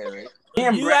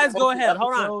 Damn, you guys go ahead.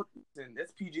 Hold on.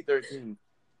 It's PG-13.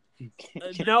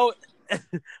 No,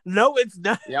 it's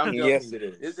not. Yeah, yes, it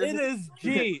is. It is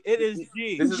G. It is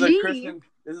G. This is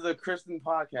a Christian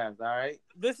podcast. All right.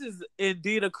 This is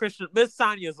indeed a Christian. Miss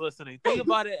Sonia's listening. Think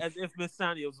about it as if Miss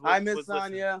Sonia was. Hi, Miss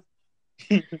Sonia.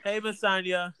 Hey, Miss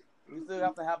Sonia. We still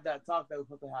have to have that talk that we're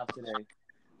supposed to have today.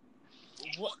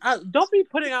 Don't be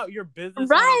putting out your business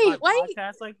right? on my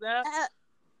podcast like that.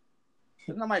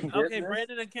 It's not my business. Okay,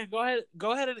 Brandon and Ken, go ahead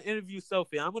and interview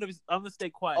Sophie. I'm gonna stay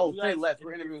quiet. Oh, say less.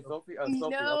 We're interviewing Sophie. Sophie.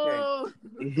 No.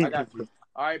 Okay. I got you.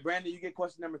 All right, Brandon, you get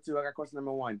question number 2. I got question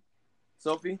number 1.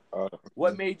 Sophie,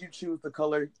 what made you choose the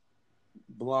color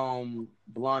blonde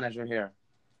as your hair?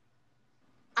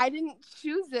 I didn't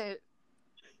choose it.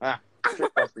 All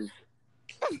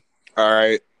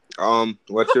right.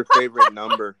 What's your favorite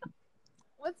number?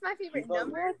 What's my favorite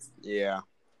number? Yeah.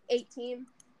 18.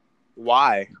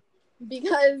 Why?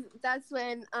 Because that's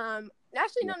when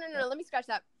actually no, let me scratch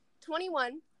that.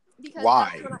 21, because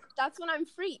why? That's when I'm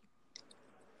free.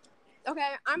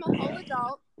 Okay, I'm a whole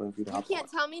adult. You can't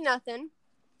tell me nothing,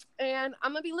 and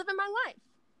I'm gonna be living my life.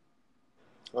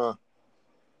 Huh.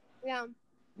 Yeah.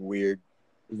 Weird.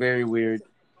 Very weird.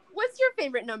 What's your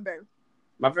favorite number?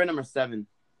 My favorite number is 7.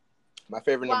 My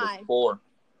favorite number is 4.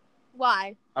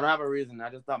 Why? I don't have a reason. I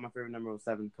just thought my favorite number was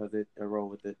 7 because it rolled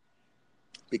with it.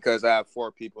 Because I have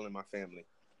 4 people in my family.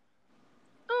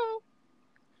 Oh,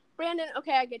 Brandon.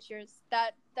 Okay, I get yours.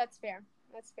 That's fair.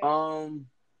 That's fair.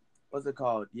 what's it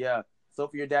called? Yeah.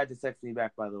 Sophie, your dad just texted me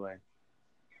back, by the way.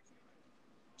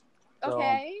 So,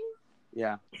 Okay.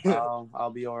 yeah. I'll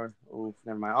be your. Oof,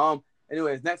 never mind.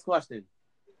 Anyways, next question.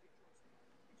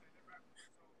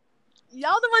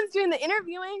 Y'all the ones doing the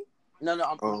interviewing. No,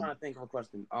 I'm trying to think of a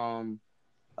question.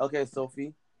 Okay,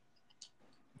 Sophie.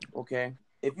 Okay,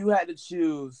 if you had to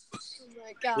choose Oh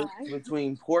my god.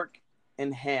 between pork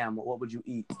and ham, what would you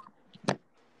eat?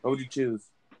 What would you choose?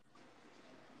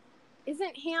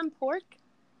 Isn't ham pork?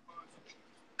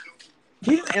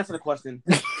 Can you just answer the question?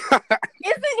 Isn't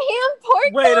ham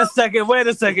pork? Wait a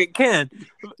second, Ken.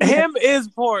 Ham is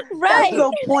pork. Right. That's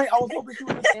the point. I was hoping she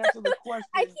would just answer the question.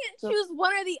 I can't choose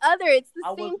one or the other. It's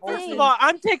the same First thing. of all,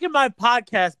 I'm taking my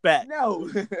podcast back. No.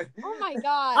 Oh my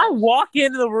god. I walk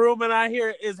into the room and I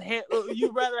hear, "Is ham?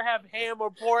 You rather have ham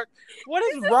or pork? What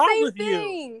is wrong with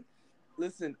you?"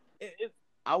 Listen,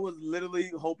 I was literally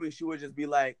hoping she would just be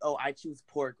like, "Oh, I choose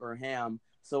pork or ham,"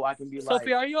 so I can be like,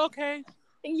 Sophie, are you okay?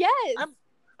 Yes.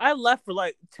 I left for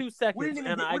like 2 seconds we didn't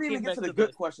and I even came get back to the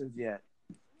good questions yet.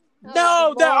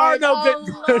 No, there are no good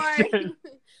Lord. questions.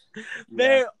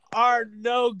 There are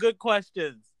no good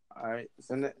questions. All right,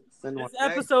 send one. This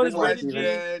episode is rated G.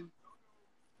 Yeah,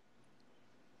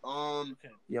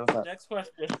 what's up? Next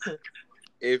question.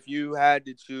 If you had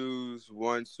to choose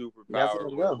one superpower, let's go.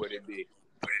 what would it be?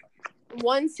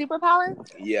 One superpower?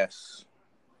 Yes.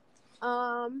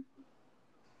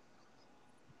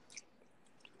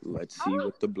 Let's see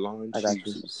what the blonde I got you.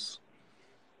 chooses.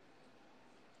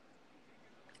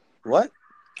 What?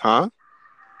 Huh?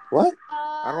 What?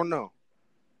 I don't know.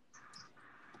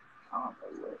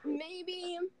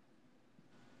 Maybe.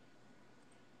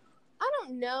 I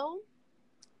don't know.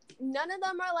 None of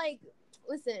them are like,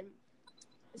 listen,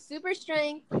 super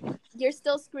strength, you're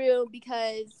still screwed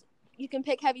because you can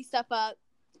pick heavy stuff up.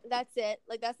 That's it.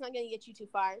 Like, that's not going to get you too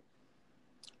far.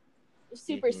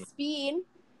 Super speed,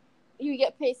 you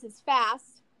get places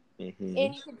fast. Mm-hmm.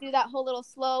 And you can do that whole little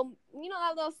slow,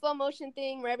 that little slow motion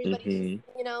thing where everybody just,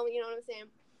 you know what I'm saying?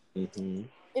 Mm-hmm.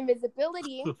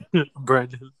 Invisibility.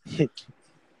 Brandon. Listen,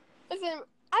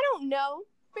 I don't know.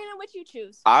 Brandon, what you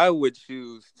choose? I would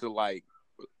choose to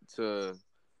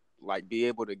be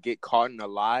able to get caught in a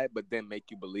lie, but then make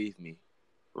you believe me,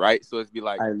 right? So it's be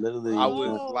like I would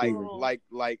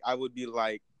be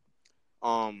like,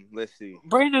 let's see,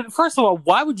 Brandon. First of all,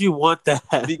 why would you want that?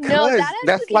 Because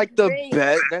that's like the great.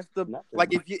 best. That's the like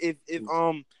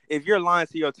if you're lying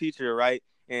to your teacher, right,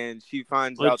 and she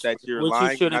finds out that you're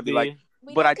lying, and I'd be like,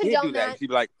 but I did do that. And she'd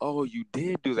be like, oh, you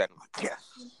did do that. I'm like, yes,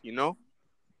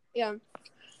 Yeah.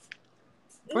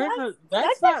 Brandon,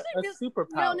 that's not a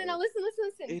superpower. No. Listen.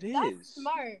 It That's is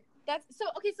smart. That's so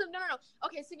okay. So no.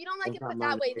 Okay, so if you don't like it put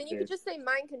that way, then you could just say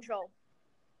mind control.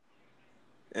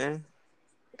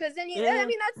 Because then I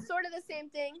mean, that's sort of the same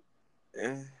thing.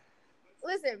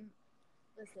 Listen.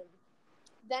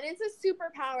 Then it's a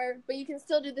superpower, but you can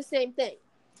still do the same thing.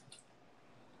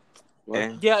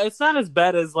 Yeah, it's not as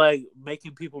bad as like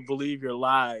making people believe your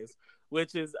lies,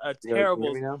 which is a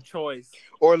terrible choice.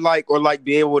 Or like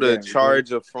be able to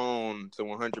charge a phone to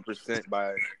 100%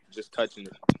 by just touching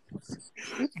it.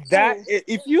 That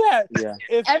if you had,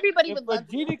 if everybody would if love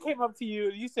a genie came up to you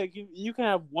and you said you can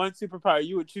have one superpower,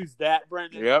 you would choose that,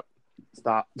 Brandon. Yep.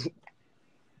 Stop.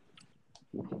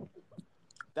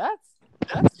 That's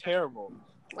terrible.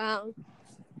 Wow.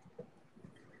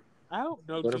 I hope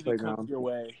no genie comes your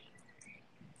way.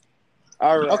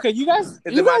 All right. Okay, you guys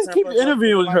keep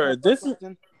interviewing her.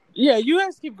 You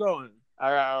guys keep going.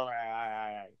 All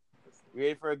right. You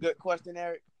ready for a good question,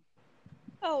 Eric?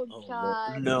 Oh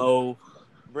God. No.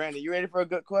 Brandon, you ready for a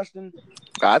good question?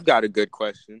 I've got a good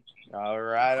question. All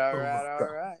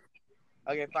right.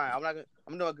 Okay, fine. I'm gonna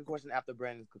do a good question after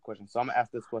Brandon's good question. So I'm gonna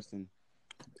ask this question.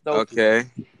 Sophie, okay.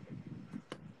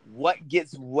 What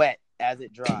gets wet as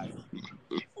it dries?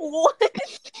 What?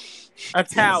 A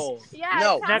towel. Yeah.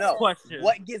 No. Next question.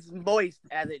 What gets moist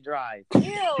as it dries?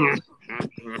 Ew.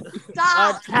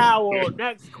 Stop. A towel.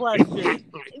 Next question.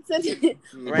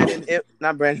 Brandon,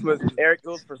 not Brandon, but Eric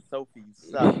goes for Sophie.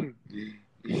 So.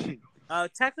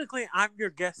 Technically, I'm your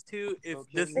guest too. If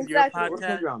this is Exactly. your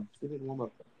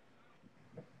podcast.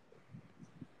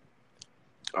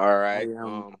 All right.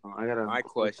 I gotta my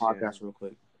question. Podcast real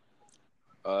quick.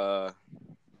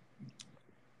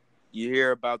 You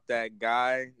hear about that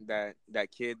guy,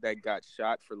 that kid that got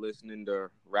shot for listening to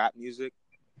rap music?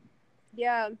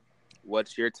 Yeah.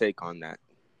 What's your take on that?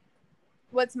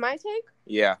 What's my take?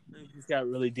 Yeah. He's got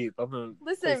really deep. I'm gonna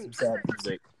listen. play some sad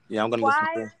music. Yeah, I'm gonna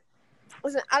listen.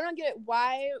 Listen, I don't get it.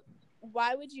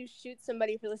 Why would you shoot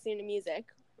somebody for listening to music?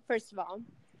 First of all,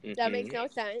 that makes no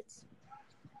sense.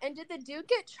 And did the dude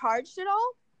get charged at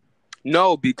all?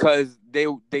 No, because they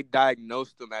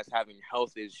diagnosed him as having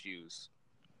health issues.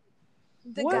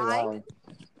 The What? guy. Wow.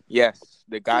 Yes,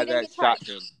 the So guy he didn't that get shot charged.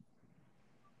 him.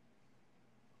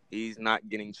 He's not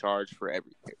getting charged for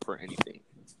anything.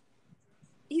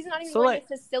 He's not even So, going like-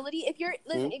 to facility. If you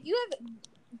have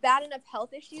bad enough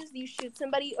health issues, you shoot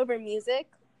somebody over music.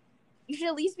 You should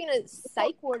at least be in a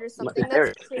psych ward or something. That's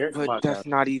Eric, crazy. But that's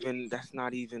not even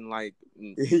like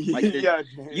Yeah,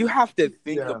 you have to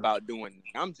think Yeah. about doing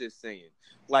that. I'm just saying.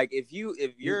 Like if you're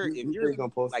gonna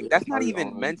post like it that's not probably even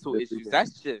on mental this issues.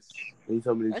 weekend. He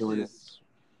told me to join it.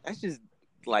 That's just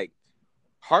like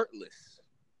heartless.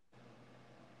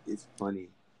 It's funny.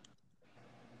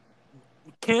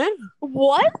 Ken?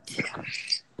 What?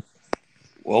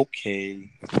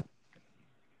 Okay.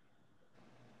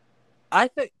 I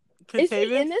think. Is he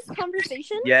Contavious? in this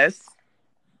conversation? Yes.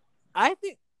 I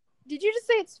think. Did you just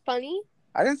say it's funny?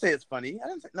 I didn't say it's funny. I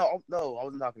didn't say no. I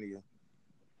wasn't talking to you.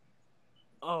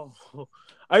 Oh,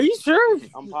 are you sure?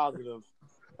 I'm positive.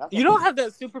 You don't have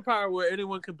that superpower where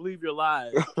anyone can believe your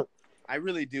lies. I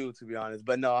really do, to be honest.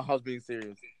 But no, I was being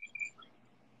serious.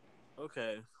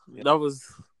 Okay, Yeah. that was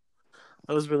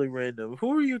really random.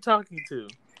 Who are you talking to?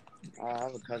 I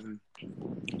have a cousin.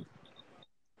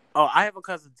 Oh, I have a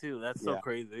cousin too. That's so Yeah.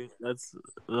 crazy. That's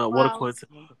what a Wow.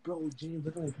 coincidence. Bro, James,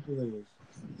 look how many people there is.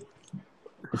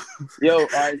 Yo, all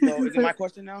right. So is it my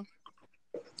question now?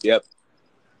 Yep.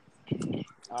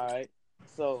 All right.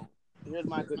 So here's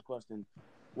my good question.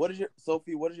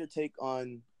 Sophie? What is your take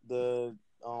on the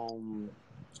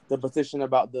petition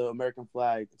about the American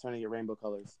flag turning it rainbow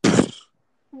colors?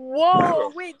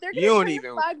 Whoa! Wait, they're You gonna don't turn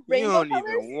even the flag you rainbow don't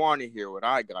colors? even want to hear what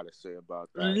I gotta say about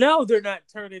that. No, they're not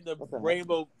turning the What the heck?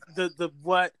 rainbow. The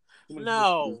what?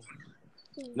 No.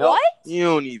 No. What? You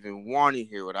don't even want to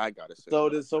hear what I gotta say. So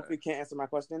about does Sophie can't answer my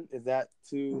question? Is that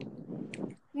too?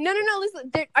 No.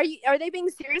 Listen, are they being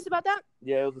serious about that?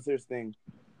 Yeah, it was a serious thing.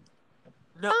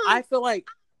 No, I feel like.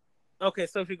 Okay,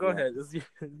 Sophie, go Yeah. ahead. You're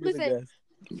the Listen. guest.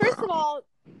 First of all,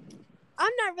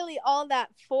 I'm not really all that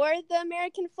for the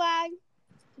American flag,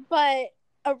 but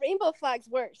a rainbow flag's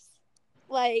worse.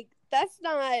 Like, that's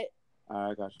not. All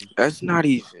right, I got you. That's not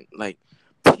even like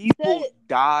people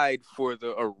died for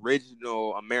the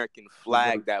original American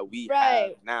flag that we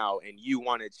have now, and you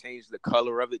want to change the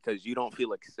color of it because you don't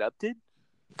feel accepted?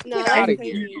 No, Get that's out of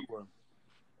crazy. here!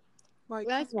 Like,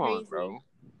 That's come on, crazy. bro.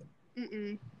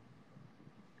 Mm-mm.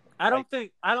 I don't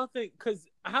think, because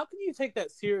how can you take that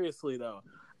seriously, though?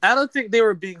 I don't think they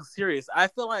were being serious. I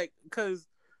feel like, because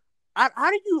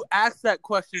how did you ask that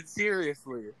question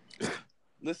seriously?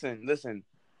 Listen.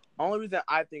 Only reason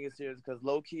I think it's serious is because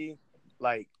low key,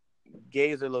 like,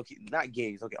 gays are low key, not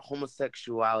gays. Okay,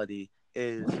 homosexuality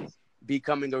is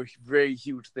becoming a very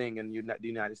huge thing in the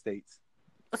United States.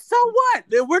 So what?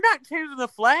 We're not changing the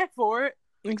flag for it.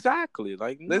 Exactly.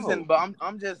 Like, no. Listen, but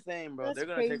I'm just saying, bro, That's they're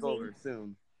gonna take crazy. over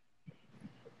soon.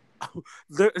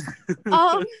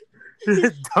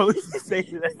 Don't say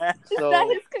that. Is So, that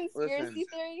his conspiracy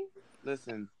theory?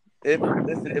 Listen,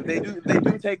 if they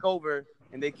do take over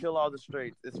and they kill all the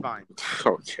straights, it's fine.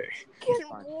 Okay. It's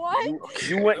fine. What?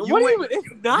 You went It's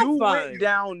not you fine. went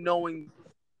down knowing.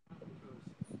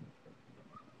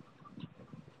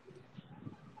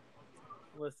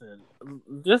 Listen,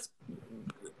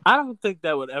 I don't think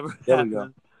that would ever There we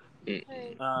happen.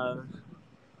 Hey. I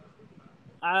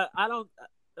don't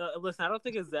listen. I don't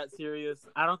think it's that serious.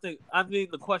 I don't think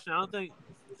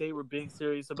they were being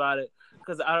serious about it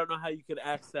because I don't know how you could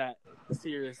ask that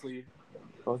seriously,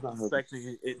 Oh, it's not her.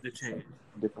 expecting it to change.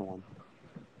 Different one.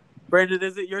 Brandon,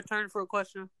 is it your turn for a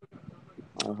question?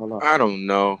 Hold on. I don't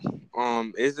know.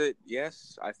 Is it?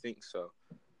 Yes, I think so.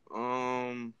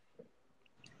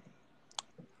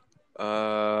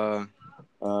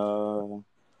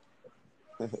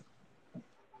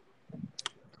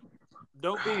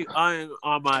 Don't be eyeing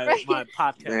on my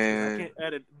podcast. Man. I can't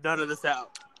edit none of this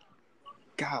out.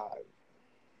 God.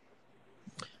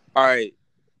 All right.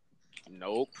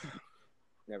 Nope.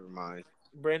 Never mind.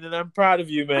 Brandon, I'm proud of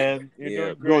you, man.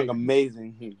 You're doing great. Doing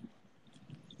amazing.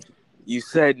 You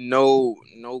said no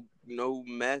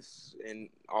mess, and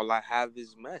all I have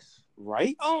is mess.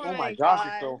 Right? Oh my my gosh, God.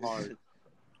 it's so hard.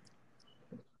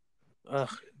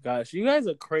 Ugh, gosh, you guys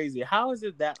are crazy. How is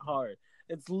it that hard?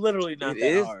 It's literally not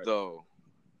that hard. It is, though.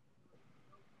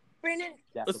 Brandon,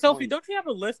 Sophie, don't you have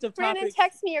a list of Brandon, topics?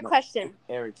 text me your question.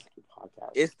 Eric's podcast.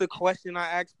 It's the question I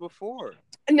asked before.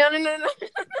 No.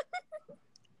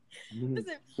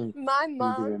 Listen, my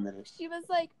mom, she was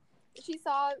like, she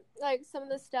saw like some of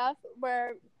the stuff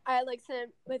where I like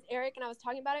sent with Eric and I was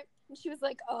talking about it. And she was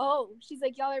like, oh. She's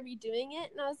like, y'all are redoing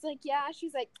it? And I was like, yeah.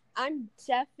 She's like, I'm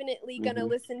definitely going to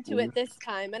listen to it this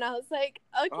time. And I was like,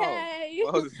 okay.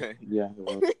 Oh, what was that? Yeah,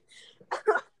 it was.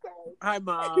 Hi,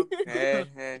 Mom. Hey.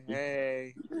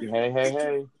 Hey,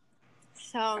 hey.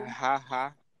 So, Ha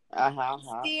ha.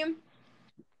 Steve,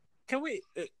 Can we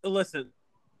listen?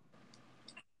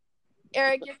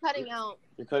 Eric, you're cutting out.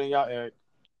 You're cutting out, Eric.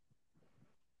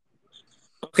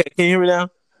 Okay, can you hear me now?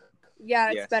 Yeah,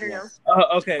 it's Yes, better yes.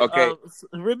 Okay. Okay.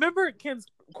 Remember Ken's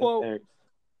quote? Eric.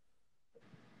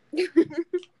 now.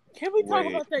 Can we talk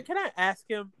Wait. about that? Can I ask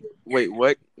him? Wait,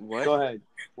 what? What? Go ahead.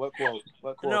 What quote?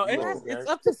 No, Eric? it's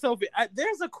up to Sophie.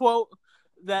 There's a quote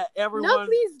that everyone. No,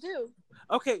 please do.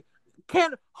 Okay,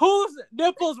 Ken, whose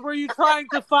nipples were you trying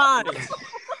to find?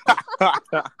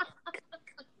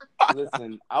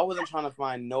 Listen, I wasn't trying to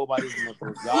find nobody's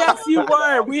nipples. Y'all Yes, you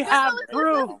were. We have Listen,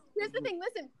 proof. Here's the thing.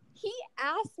 Listen, he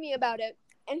asked me about it,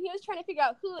 and he was trying to figure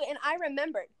out who, and I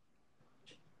remembered.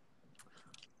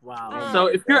 Wow. So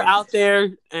if you're out there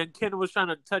and Ken was trying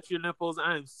to touch your nipples,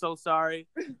 I am so sorry.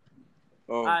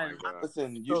 Oh my god.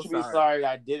 Listen, you So should be sorry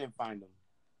I didn't find them.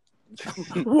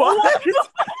 What?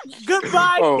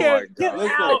 Goodbye, Oh Ken. my Get God.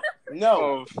 Listen, out. no,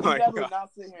 Oh you my better God. not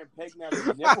sit here and peg me as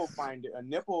a nipple finder, a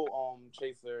nipple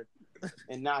chaser,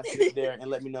 and not sit there and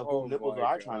let me know who Oh nipples my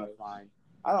are trying to God. find.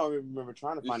 I don't even remember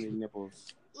trying to find any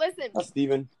nipples. Listen, That's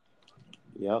Steven.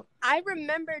 Yep. I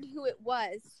remembered who it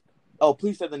was. Oh,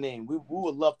 please say the name. We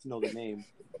would love to know the name.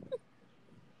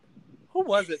 Who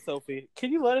was it, Sophie?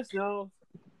 Can you let us know?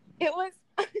 It was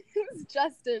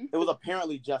Justin. It was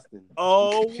apparently Justin.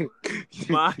 Oh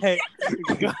my god.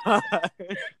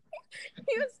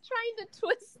 He was trying to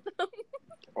twist them.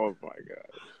 Oh my god.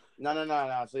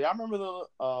 No. So y'all remember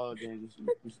the damn,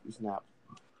 you snapped.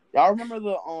 Y'all remember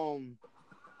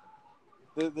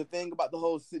the thing about the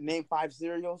whole name 5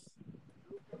 cereals?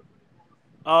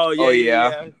 Oh yeah.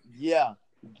 Oh, yeah.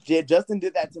 Yeah. Justin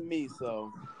did that to me,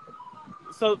 so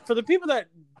So for the people that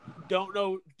don't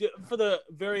know, for the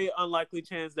very unlikely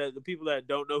chance that the people that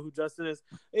don't know who Justin is,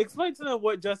 explain to them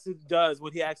what Justin does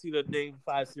when he asks you to name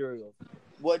 5 cereals.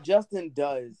 what Justin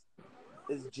does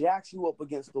is jacks you up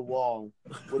against the wall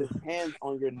with his hands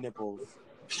on your nipples.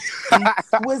 He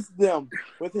twists them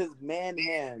with his man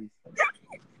hands.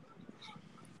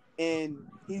 And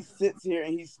he sits here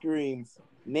and he screams,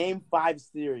 name 5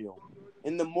 cereal.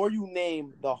 And the more you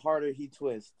name, the harder he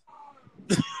twists.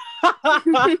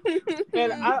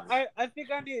 And I think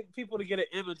I need people to get an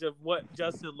image of what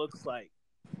Justin looks like.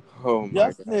 Oh my god.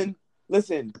 Justin,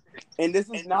 listen, and this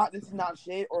is not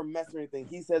shade or mess or anything.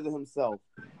 He says it himself.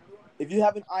 If you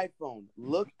have an iPhone,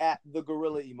 look at the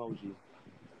gorilla emoji.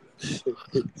 He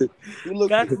looks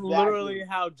That's exactly, literally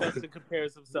how Justin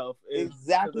compares himself.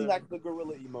 exactly like the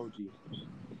gorilla emoji.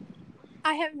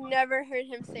 I have never heard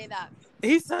him say that.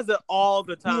 He says it all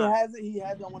the time. He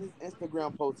has it on his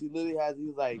Instagram post. He literally has.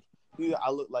 He's like,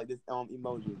 I look like this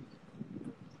emoji.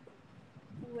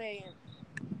 Wait.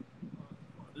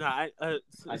 No, I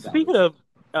speaking of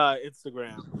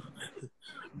Instagram,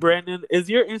 Brandon, is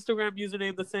your Instagram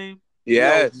username the same?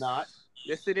 Yes. No, it's not.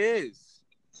 Yes, it is.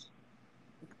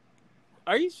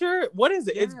 Are you sure? What is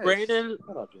it? Yes. It's Brandon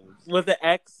Shut up, James. with an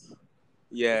X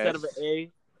Yes. instead of an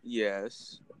A.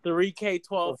 Yes.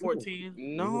 3K1214.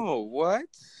 No. What?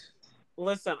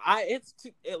 Listen,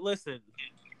 listen.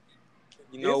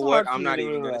 You know It's what? hard I'm for not me to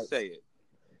even gonna relax. say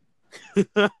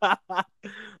it.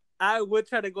 I would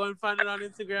try to go and find it on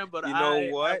Instagram, but You know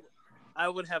what? I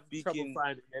would have trouble Speaking-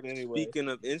 finding it anyway. Speaking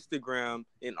of Instagram,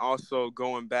 and also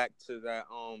going back to that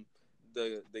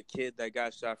the kid that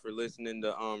got shot for listening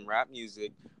to rap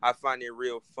music, I find it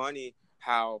real funny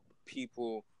how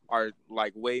people are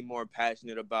like way more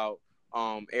passionate about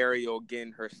Ariel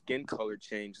getting her skin color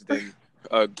changed than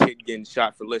a kid getting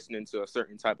shot for listening to a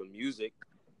certain type of music.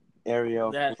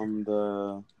 Ariel That- from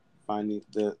the Finding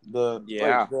the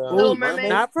Yeah. the Little Mermaid?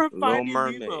 Not from Little Finding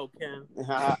Mermaid. Nemo, Ken.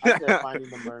 I said Finding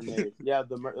the Mermaid. Yeah,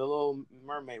 the little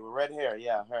mermaid with red hair.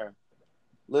 Yeah, her.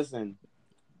 Listen.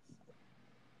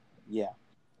 Yeah,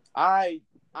 I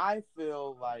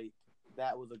feel like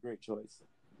that was a great choice.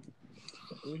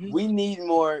 Mm-hmm. We need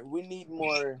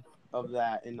more of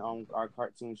that in our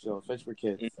cartoon show, especially for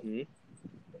kids. Mm-hmm.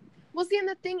 Well, see, and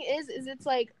the thing is it's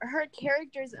like her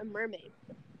character's a mermaid.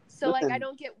 So, like, Listen, I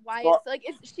don't get why Star- it's like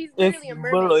she's literally a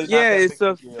mermaid. literally- Yeah, that it's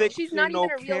a big of a deal. She's not fictional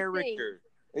even a real thing. character.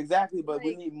 Exactly, but we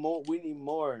Like- need more. We need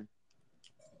more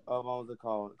of what was it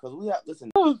called? Because we have This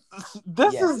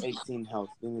yes, is 18 health.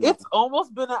 it's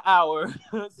almost been an hour,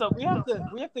 so we have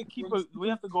to keep it. We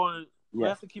have to go on. We Yes.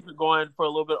 have to keep it going for a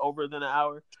little bit over than an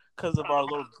hour because of our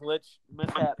little glitch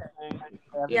mishap thing.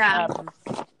 Yeah. Happened.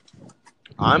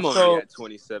 I'm only So- at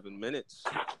 27 minutes.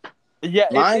 Yeah,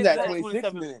 Mine's it's at at 26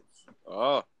 27. minutes.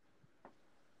 Oh,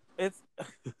 It's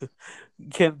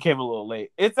came a little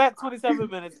late. It's at 27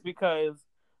 minutes because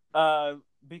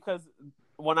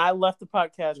when I left the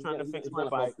podcast trying to fix my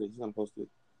bike, He's gonna post it.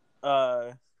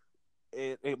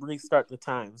 it restart the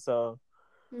time. So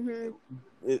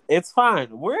it's fine.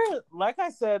 We're, like I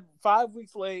said, 5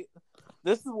 weeks late.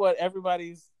 This is what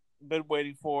everybody's been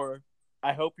waiting for.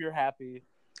 I hope you're happy.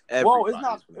 Whoa, it's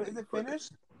not. Is it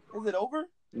finished? Is it over?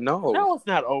 No, it's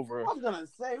not over. I was gonna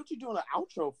say, what you doing an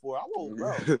outro for? I won't,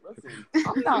 bro. Listen,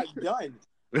 I'm not done.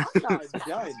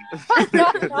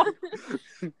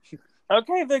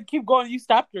 Okay, then keep going. You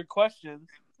stopped your questions.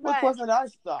 What question did I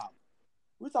stop?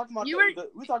 We're talking about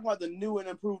we're talking about the new and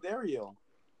improved Ariel.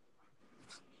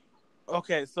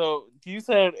 Okay, so you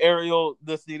said Ariel,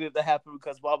 this needed to happen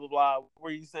because blah blah blah. What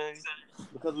were you saying?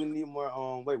 Because we need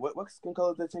more. Wait, what skin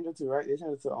color did they change it to? Right? They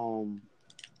changed it to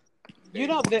You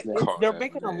know they're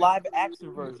making a live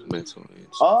action version.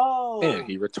 Oh, yeah,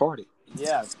 he retarded.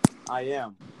 Yes, I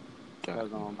am.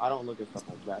 Because I don't look at stuff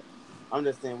like that. I'm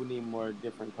just saying we need more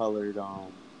different colored.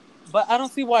 But I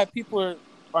don't see why people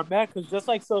are mad because just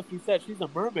like Sophie said, she's a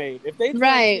mermaid. If they turned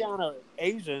Tiana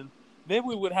Asian, then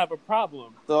we would have a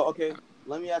problem. So okay,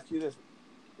 let me ask you this.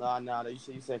 Nah,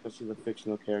 you said because she's a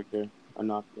fictional character, or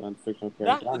not a fictional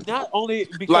character. Not only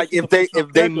because like if they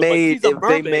made she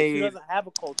doesn't have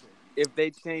a culture. If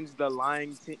they changed the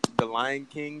Lion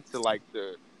King to like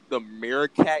the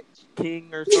Meerkat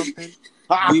King or something,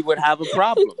 we would have a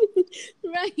problem.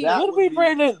 Right. That would be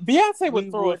Brandon. Beyonce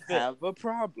would throw a fit. Have a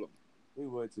problem. We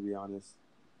would, to be honest.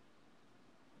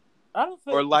 I don't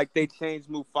think. Or like they changed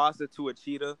Mufasa to a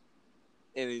cheetah,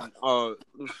 and for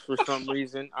some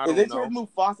reason I don't know. If they changed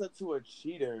Mufasa to a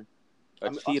cheetah,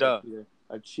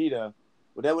 a cheetah.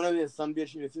 Would that whenever his son be a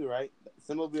cheetah too, right?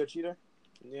 Simba would be a cheetah.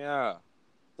 Yeah.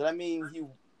 So that means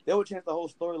they would change the whole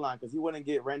storyline because he wouldn't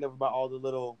get ran over by all the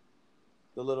little.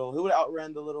 He would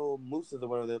outran the little mooses or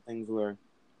whatever the things were.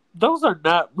 Those are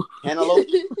not cantaloupe.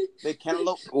 They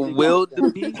cantaloupe.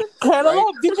 Wildebeest. Cantaloupe?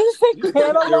 Right? Did you say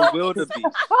cantaloupe? They're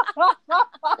wildebeest.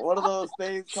 What are those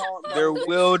things called? Man? They're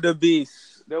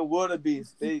wildebeest. They're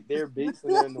wildebeest. They're beasts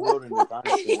and they're in the wilderness. I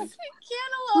understand.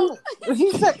 Cantaloupe.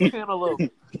 He said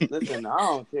cantaloupe. Listen, I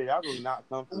don't care. Y'all do not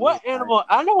come from what animal?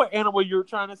 Right? I know what animal you're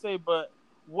trying to say, but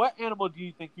what animal do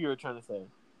you think you were trying to say?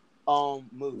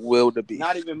 Moose. Wildebeest.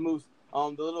 Not even moose. The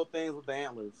little things with the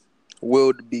antlers.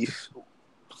 Wildebeest.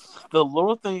 The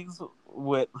little things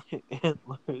with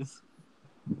antlers.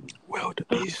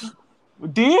 Wildebeest.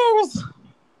 Deers?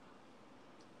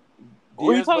 What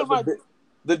are you talking about?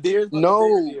 The deers?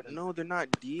 No, they're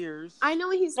not deers. I know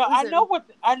what he's. No,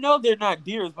 I know they're not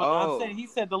deers, but I'm saying he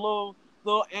said the little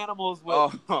animals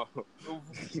with.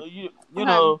 You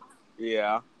know.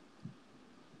 Yeah.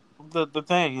 The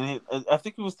thing, and I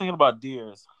think he was thinking about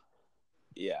deers.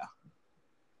 Yeah.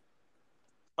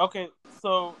 Okay,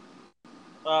 so,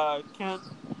 Ken,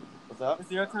 what's up?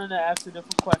 It's your turn to ask a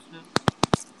different question.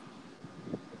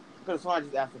 Could have sworn I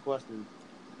just asked a question.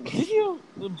 Did you,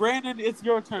 Brandon? It's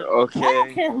your turn. Okay. I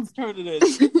don't care whose turn it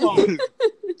is.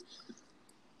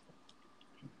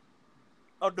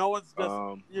 Oh, no one's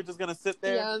just. You're just gonna sit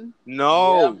there. Yeah.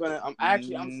 No. Yeah, I'm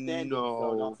standing. No.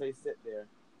 So don't say sit there.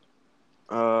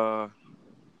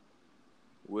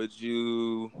 Would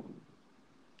you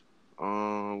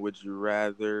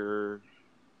rather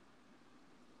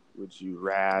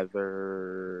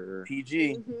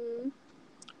PG? Mm-hmm.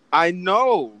 I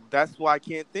know. That's why I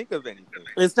can't think of anything.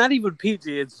 It's not even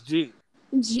PG. It's G.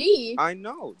 G. I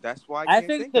know. That's why I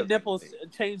think the Nipples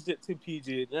changed it to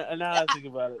PG. Now I think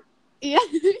about it. Yeah.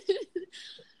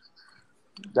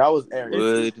 That was Ariel.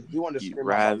 Would you want to you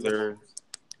rather?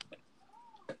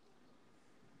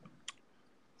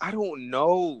 I don't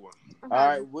know. All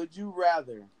right. Would you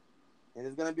rather? And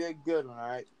it's gonna be a good one. All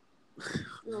right.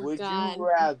 Would you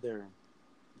rather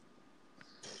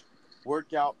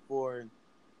work out for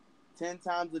 10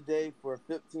 times a day for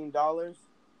 $15,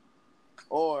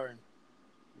 or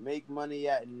make money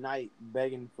at night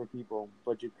begging for people,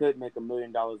 but you could make $1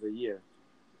 million a year?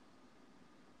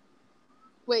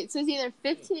 Wait, so it's either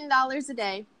 $15 a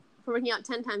day for working out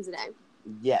 10 times a day.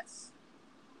 Yes.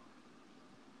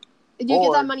 Do you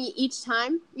get that money each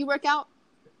time you work out,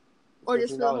 or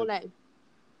just for the whole day?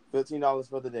 $15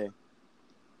 for the day.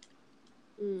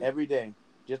 Every day,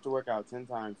 just to work out 10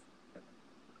 times.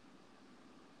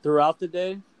 Throughout the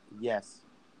day? Yes.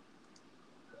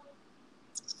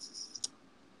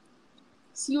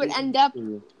 So you would end up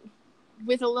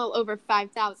with a little over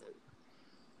 5,000.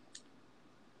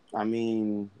 I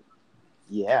mean,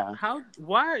 yeah.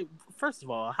 Why? First of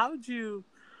all, how would you?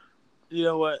 You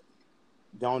know what?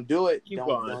 Don't do it. Keep Don't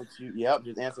going. don't you? Yep.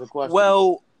 Just answer the question.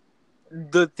 Well,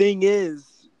 the thing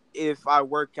is, if I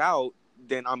work out,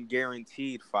 then I'm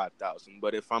guaranteed 5,000.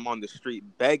 But if I'm on the street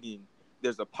begging,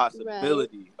 there's a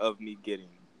possibility of me getting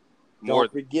more.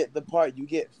 Don't forget the part you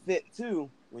get fit too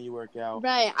when you work out.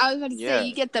 Right. I was about to say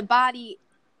you get the body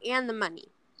and the money.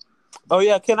 Oh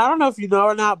yeah, Ken. I don't know if you know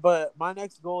or not, but my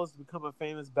next goal is to become a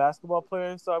famous basketball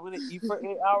player. So I'm gonna eat for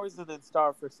 8 hours and then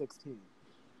starve for 16.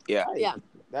 Yeah. Hey, Yeah.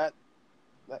 That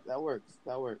works.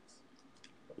 That works.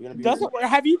 You're gonna be Doesn't work.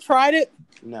 Have you tried it?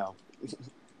 No.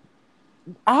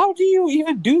 How do you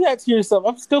even do that to yourself?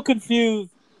 I'm still confused.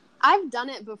 I've done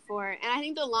it before, and I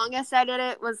think the longest I did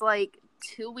it was like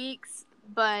 2 weeks,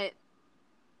 but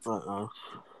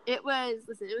it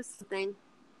was something.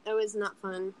 It was not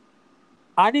fun.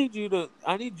 I need you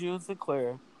and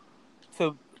Sinclair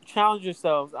to challenge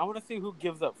yourselves. I want to see who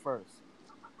gives up first.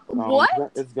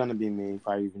 What? It's gonna be me if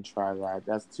I even try that.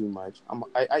 That's too much.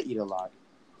 I eat a lot.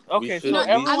 Okay, should- so we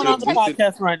everyone on the should-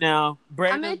 podcast right now,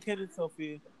 Brandon, gonna- Ken, and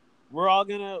Sophie, we're all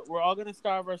gonna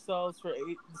starve ourselves for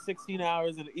 16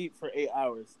 hours and eat for 8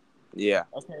 hours. Yeah.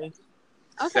 Okay.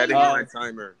 Setting yeah. my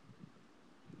timer.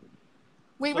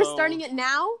 Wait, we're So- starting it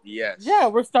now? Yes. Yeah,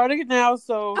 we're starting it now.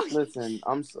 So Listen,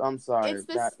 I'm sorry. It's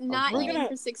this not We're even gonna-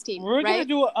 for 16, we're gonna right?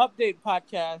 do an update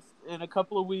podcast in a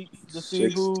couple of weeks to see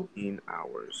who. 16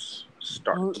 hours.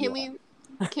 Start. Can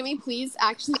we please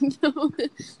actually know?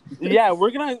 Yeah,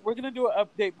 we're gonna do an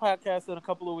update podcast in a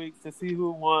couple of weeks to see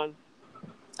who won.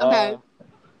 Okay.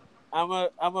 I'm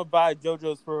gonna buy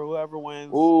JoJo's for whoever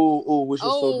wins. Ooh, we should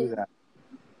still do that.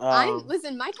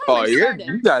 Listen, my Oh, timer started.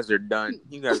 you guys are done.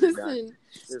 You guys are done.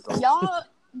 Listen, y'all,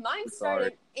 mine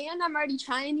started, and I'm already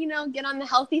trying, get on the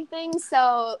healthy thing.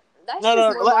 So that's No.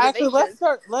 just more Actually,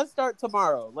 motivation. let's start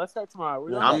tomorrow. We're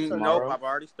tomorrow. I've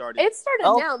already started. It started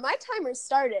Oh. now. My timer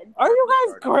started. Are you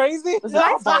guys crazy? Listen,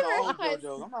 I'll buy my timer own has JoJo's.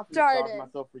 I'm not gonna started. starve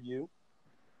myself for you.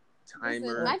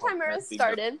 Listen, my timer has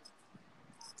started.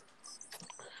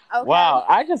 Okay. Wow,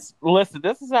 listen.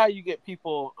 This is how you get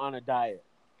people on a diet.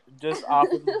 Just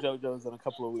offer them JoJo's in a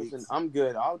couple of weeks. Listen, I'm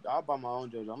good. I'll buy my own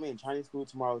JoJo. I'm eating Chinese food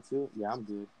tomorrow too. Yeah, I'm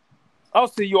good. Oh,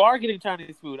 so you are getting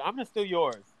Chinese food? I'm gonna steal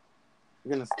yours.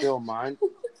 You're gonna steal mine?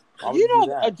 Why would You do know,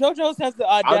 that? JoJo's has the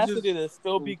audacity to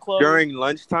still be closed During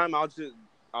lunchtime, I'll just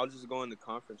go in the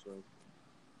conference room,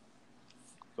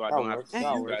 so I don't have to see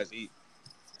you guys eat.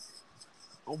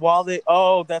 while they.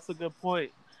 Oh, that's a good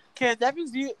point. Ken, that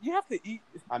means you have to eat.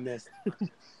 I missed.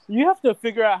 You have to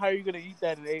figure out how you're gonna eat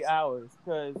that in 8 hours.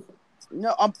 Because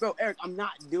No, Eric, I'm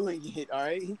not doing it. All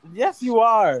right. yes, you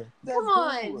are. Come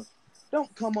on.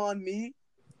 Don't come on me.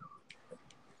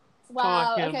 Wow. Come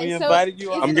on, Ken. Okay, We so invited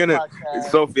you on. I'm the gonna, podcast.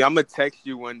 Sophie. I'm gonna text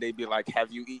you one day. Be like,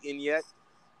 "Have you eaten yet?"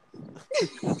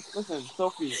 Listen,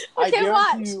 Sophie, I I can't guarantee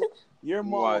watch. you, your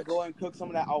mom will What? go and cook some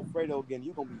of that Alfredo again.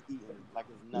 You're gonna be eating like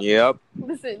it's nothing. Yep.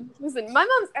 Listen. My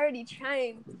mom's already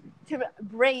trying to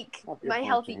break Stop your my phone,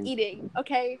 healthy James. eating.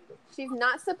 Okay, she's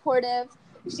not supportive.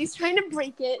 She's trying to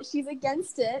break it. She's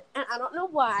against it, and I don't know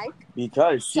why.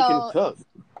 Because she can So- cook.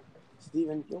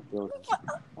 Steven, you'll build him.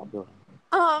 I'll build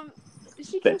him.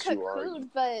 She can Bet cook you are. food,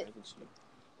 but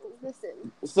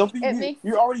listen, Sophie, It makes-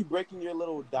 you're already breaking your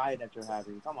little diet that you're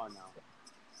having. Come on now.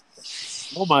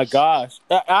 Oh my gosh!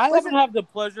 I Listen- haven't had the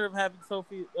pleasure of having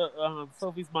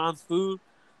Sophie's mom's food,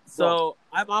 so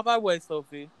I'm on my way,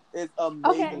 Sophie. It's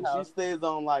amazing. Okay. She stays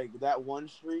on like that one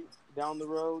street down the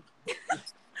road. but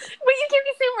you can't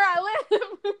be saying where I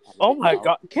live. Oh my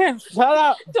god, Ken, shut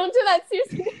up! Don't do that,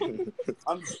 seriously.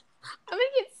 I'm I'm gonna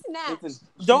get snapped. listen,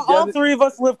 she Don't all doesn't- three of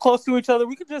us live close to each other?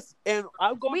 We could just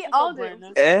I'll go. We pick all up do.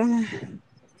 Brandon.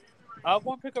 I'll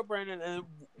go and pick up Brandon, and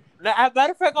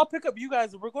matter of fact, I'll pick up you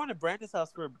guys. We're going to Brandon's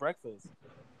house for breakfast,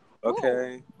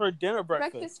 Okay. for dinner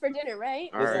breakfast. Breakfast for dinner, right?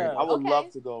 All Listen, right. I would Okay.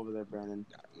 love to go over there, Brandon.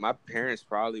 My parents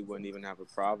probably wouldn't even have a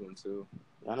problem too.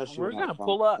 I know she We're would have gonna fun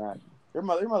pull with up. that. Your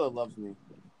mother loves me.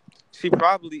 She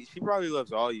probably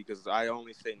loves all you because I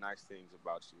only say nice things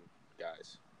about you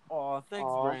guys. Oh, thanks,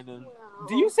 Aw. Brandon. Wow.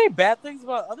 Do you say bad things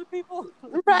about other people?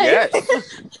 Right?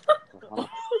 Yes.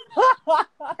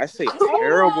 I say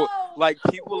terrible. Whoa. Like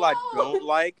people I Whoa. don't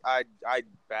like, I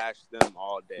bash them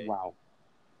all day. Wow.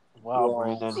 Wow, Wow.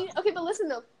 Brandon. See, okay, but listen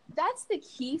though, that's the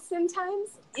key sometimes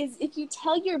is if you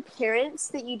tell your parents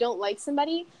that you don't like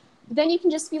somebody, then you can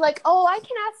just be like, oh, I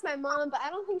can ask my mom, but I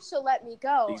don't think she'll let me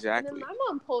go. Exactly. And then my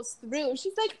mom pulls through.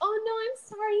 She's like, oh, no,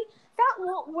 I'm sorry. That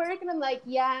won't work. And I'm like,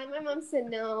 yeah. And my mom said,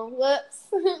 no. Whoops.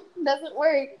 Doesn't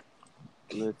work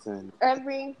Listen,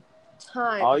 every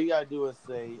time. all you gotta do is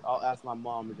say, "I'll ask my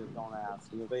mom," and just don't ask.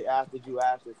 And if they ask, "Did you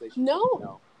ask?" They say, she No. said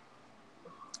no.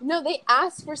 No, they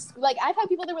asked for, like, I've had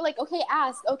people that were like, okay,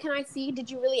 ask. Oh, can I see? Did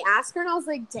you really ask her? And I was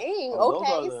like, dang,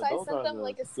 okay. So I sent them,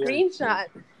 like, a screenshot.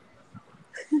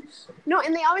 No,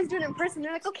 and they always do it in person.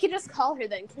 They're like, okay, just call her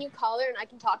then. Can you call her and I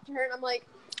can talk to her? And I'm like,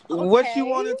 okay. What you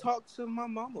want to talk to my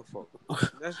mama for?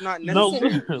 That's not necessary. No,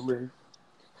 literally.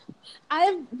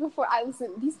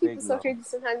 These people are so crazy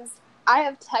sometimes. I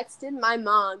have texted my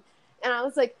mom and I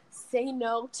was like, say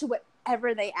no to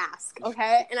whatever they ask,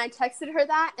 okay? And I texted her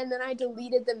that and then I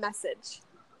deleted the message.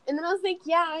 And then I was like,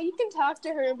 yeah, you can talk to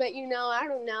her, but I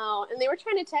don't know. And they were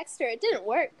trying to text her. It didn't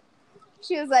work.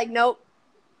 She was like, nope,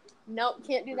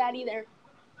 can't do that either.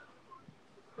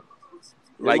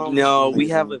 Like, no, we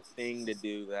have a thing to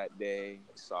do that day.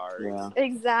 Sorry. Yeah.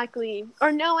 Exactly.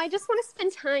 Or no, I just want to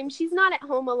spend time. She's not at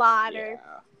home a lot, or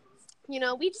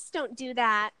we just don't do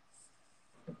that.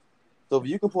 So if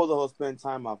you can pull the whole spend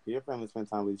time off, your family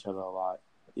spend time with each other a lot.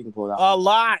 You can pull that a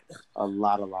lot. A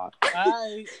lot.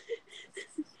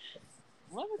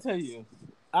 Let me tell you,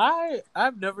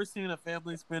 I've never seen a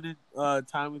family spending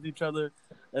time with each other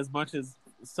as much as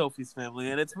Sophie's family,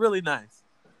 and it's really nice.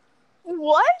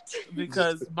 What?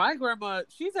 Because my grandma,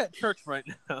 she's at church right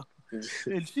now,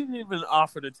 and she didn't even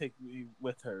offer to take me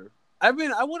with her. I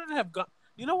mean, I wouldn't have gone.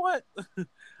 You know what?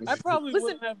 I probably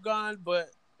wouldn't have gone, but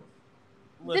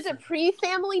the Dupree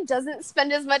family doesn't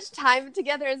spend as much time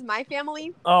together as my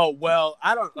family. Oh, well,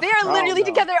 I don't... They're literally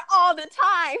together all the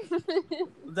time.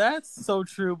 That's so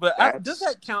true, but does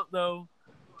that count, though?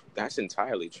 That's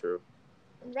entirely true.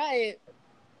 Right.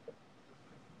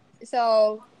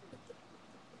 So...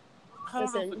 I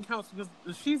don't know if it counts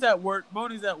because she's at work,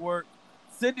 Moni's at work,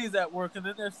 Sydney's at work, and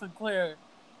then there's Sinclair.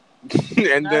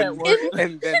 and then there's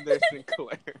Sinclair.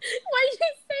 Why did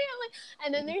you say it like?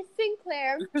 And then there's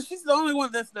Sinclair. Because she's the only one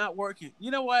that's not working.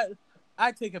 You know what?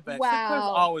 I take it back. Wow. Sinclair's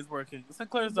always working.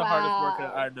 Sinclair's the hardest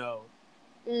worker I know.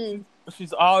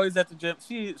 She's always at the gym.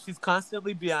 She's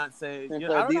constantly Beyonce.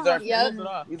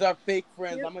 These are fake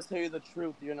friends. I'm gonna tell you the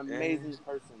truth. You're an amazing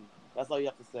person. That's all you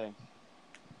have to say.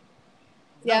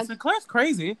 Yeah, no, Sinclair's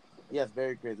crazy. Yes,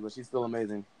 very crazy, but she's still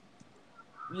amazing.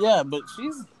 Yeah, but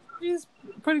she's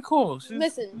pretty cool. She's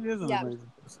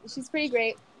pretty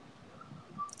great.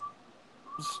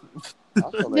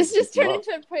 This just turned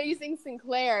into praising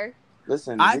Sinclair.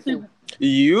 Listen, I think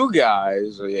you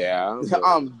guys,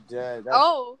 I'm dead.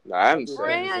 I'm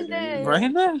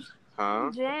Brandon.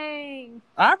 Huh? Dang.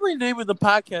 I'm renaming the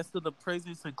podcast to the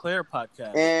Praising Sinclair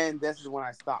podcast. And this is when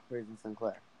I stopped praising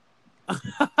Sinclair.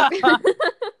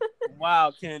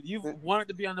 Wow, Ken, you've wanted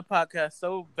to be on the podcast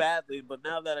so badly, but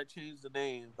now that I changed the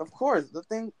name, of course, the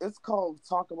thing it's called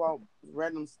Talk About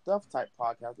Random Stuff type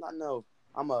podcast.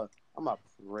 I'm a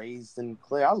praise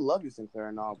Sinclair. I love you, Sinclair,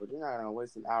 and all, but you're not gonna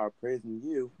waste an hour praising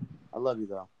you. I love you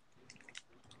though.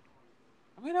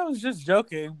 I mean, I was just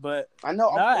joking, but I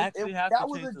know that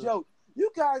was a joke.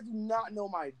 You guys do not know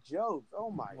my jokes. Oh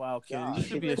my! Wow, Ken, God. you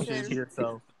should be ashamed of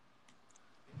yourself.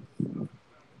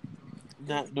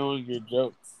 Not knowing your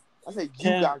jokes. I said you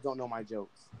guys don't know my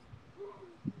jokes.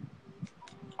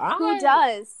 Who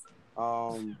does?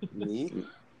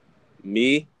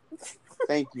 Me.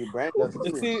 Thank you, Brandon.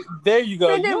 See, there you go.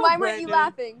 Brandon, why weren't you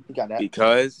laughing? You got that?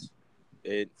 Because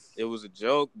it was a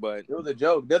joke, but it was a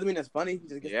joke. Doesn't mean it's funny. You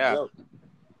just get the joke.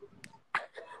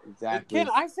 Exactly. Ken,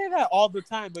 I say that all the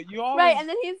time, but you always right. And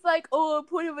then he's like, "Oh, the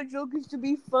point of a joke is to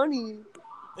be funny."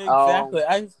 Exactly.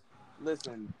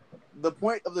 Listen. The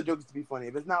point of the joke is to be funny.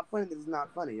 If it's not funny, then it's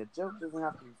not funny. A joke doesn't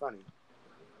have to be funny.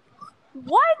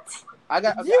 What?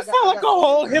 You sound like a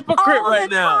whole hypocrite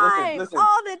right now. Listen.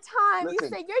 All the time. You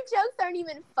say your jokes aren't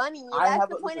even funny. That's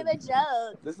the point of a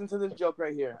joke. Listen to this joke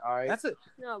right here. All right. That's it.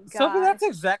 Oh, God. Sophie, that's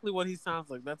exactly what he sounds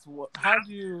like. That's what. How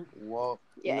do you? Well,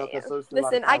 yeah.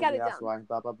 Listen, I got it down. Why.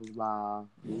 Blah blah blah blah.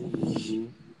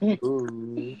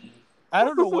 Ooh. I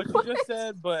don't know what you just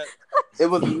said, but it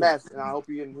was a mess, and I hope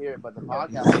you didn't hear it. But the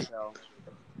podcast will tell.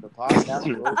 The podcast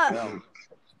will tell.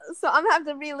 So I'm gonna have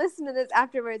to re-listen to this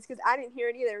afterwards because I didn't hear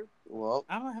it either. Well,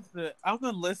 I'm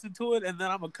gonna listen to it and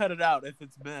then I'm gonna cut it out if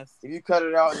it's mess. If you cut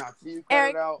it out and I see you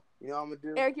cut it out, you know what I'm gonna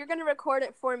do? Eric, you're gonna record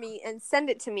it for me and send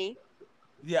it to me.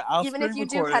 Yeah, I'll even if you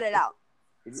do cut it out.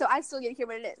 So I still get to hear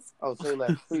what it is. Oh, say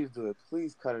less. Please do it.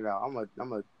 Please cut it out. I'm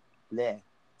a bleh.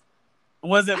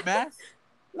 Was it mess?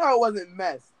 No, it wasn't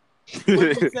mess. What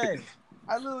did you say?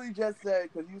 I literally just said,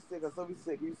 because you said, because Sophie's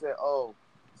sick, you said, oh,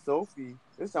 Sophie,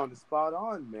 this sounded spot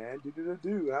on, man. Do.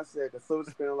 And I said, because Sophie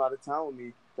spent a lot of time with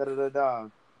me. Da.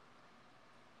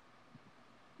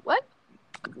 What?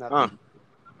 Nothing.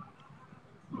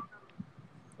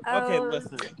 Okay,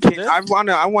 listen. I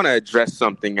wanna address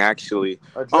something actually.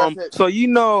 Address it. So you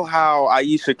know how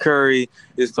Aisha Curry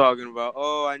is talking about,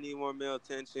 oh, I need more male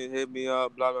attention, hit me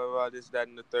up, blah blah blah, this, that,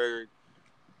 and the third.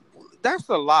 That's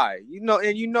a lie,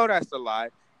 and you know that's a lie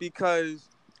because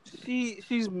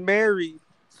she's married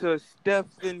to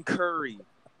Stephen Curry,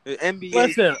 the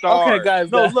NBA star. Okay, guys.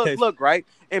 No, guys. look, right,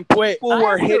 and people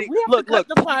were hitting. Look,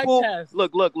 people.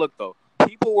 Look, though.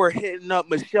 People were hitting up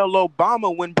Michelle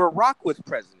Obama when Barack was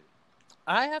president.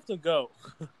 I have to go.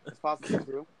 It's possibly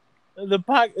true.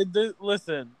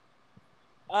 Listen,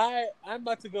 I'm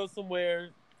about to go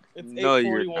somewhere. It's No, 8:41.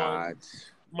 you're not.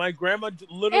 My grandma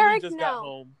literally Eric, just no. got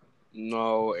home.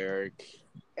 No, Eric.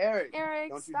 Eric,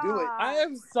 don't stop. you do it. I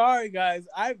am sorry, guys.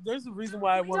 There's a reason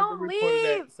why I wanted to record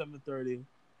it at 7:30.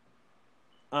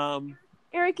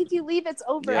 Eric, if you leave, it's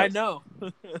over. I know.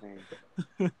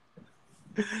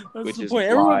 That's Which the is point.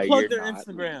 why Everyone plug you're their not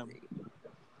Instagram. leaving.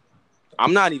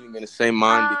 I'm not even gonna say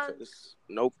mine because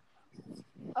nope.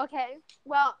 Okay.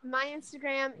 Well, my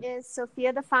Instagram is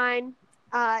Sophia the Fine,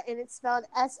 and it's spelled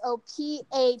Sophia.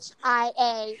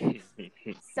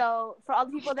 So for all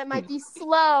the people that might be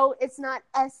slow, it's not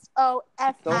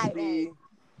Sofia. Sophie.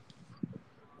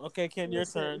 Okay, Ken, your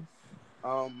turn.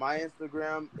 My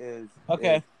Instagram is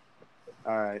Okay.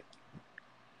 All right.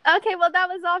 Okay, well that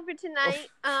was all for tonight.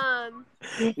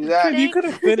 You could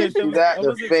have finished. I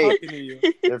wasn't talking to you.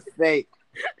 They're fake.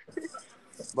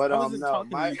 But I wasn't no, talking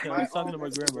to my you, Ken. I was talking to my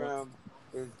grandma.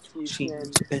 Instagram is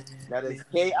Cheetah. That is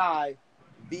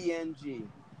KIVNG.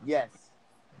 Yes,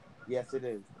 it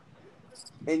is.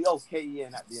 And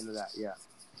KEN at the end of that. Yeah,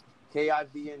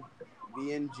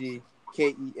 KIVNG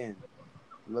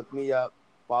Look me up.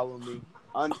 Follow me.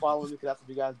 Unfollow me because that's what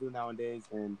you guys do nowadays.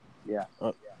 And yeah.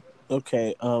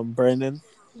 Okay, Brandon.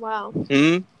 Wow.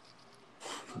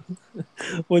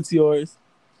 What's yours?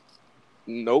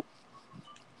 Nope.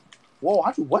 Whoa!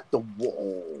 What the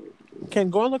whoa? Ken,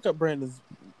 go and look up Brandon's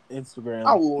Instagram.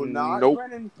 I will not. Nope.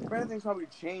 Brandon's probably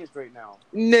changed right now.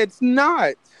 It's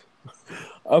not.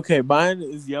 Okay, mine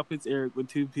is Yup, it's Eric with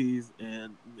 2 P's,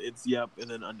 and it's Yup and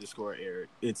then underscore Eric.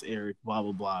 It's Eric, blah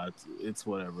blah blah. It's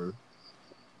whatever.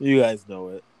 You guys know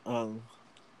it.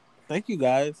 Thank you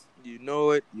guys. You know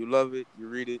it. You love it. You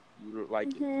read it. You like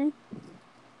it.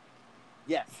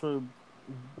 Yes. For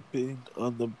being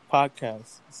on the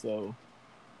podcast. So.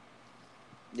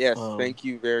 Yes, thank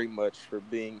you very much for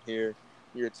being here.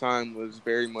 Your time was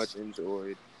very much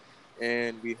enjoyed,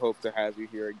 and we hope to have you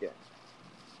here again.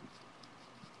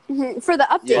 For the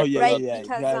update, right? Yeah.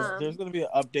 Because, guys, there's going to be an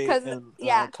update in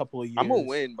a couple of years. I'm going to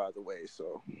win, by the way,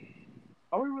 so.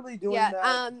 Are we really doing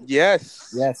that?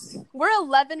 Yes. We're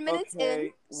 11 minutes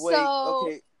in,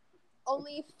 so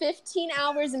only 15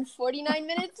 hours and 49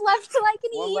 minutes left till I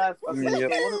can eat.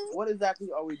 So what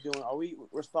exactly are we doing?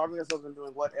 We're starving ourselves and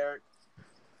doing what, Eric?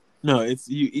 No, it's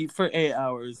you eat for 8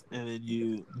 hours and then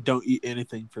you don't eat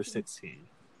anything for 16.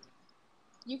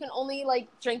 You can only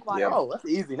drink water. Yeah. Oh, that's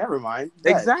easy. Never mind.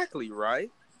 Exactly,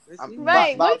 right?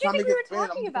 Right. What did you think we were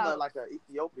talking about? I'm like an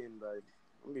Ethiopian, but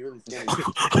I'm gonna be really skinny.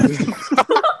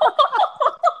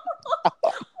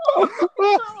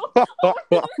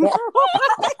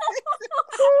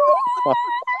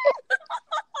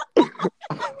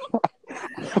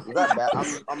 Was that bad?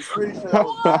 I'm pretty sure that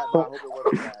was bad, but I hope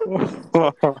it wasn't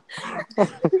bad.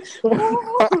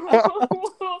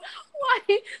 Why?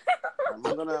 I'm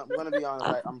gonna be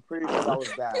honest. I'm pretty sure that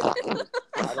was bad.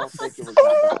 I don't think it was that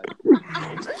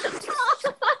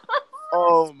bad.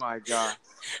 Oh my god.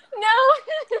 No.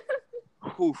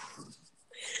 Oof.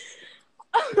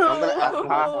 I'm gonna ask him,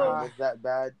 was that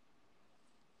bad?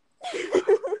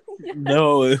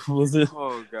 No, it wasn't.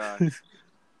 Oh god.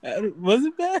 Was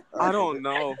it bad? I don't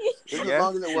know. As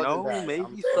long as it wasn't bad.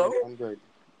 Maybe so. I'm good.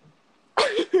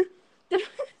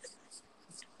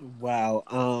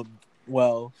 Wow.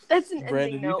 Well, that's an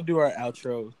Brandon, you can do our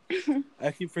outro.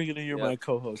 I keep forgetting you're my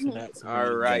co-host, and that's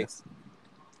all right.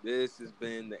 This has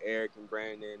been the Eric and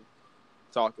Brandon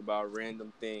Talk About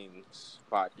Random Things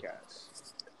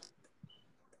podcast.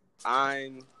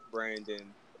 I'm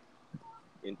Brandon.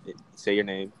 Say your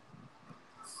name.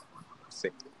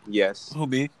 Yes. Who,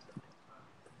 me?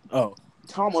 Oh.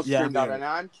 Thomas screamed out, and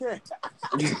I'm kidding.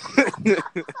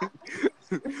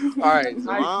 All right,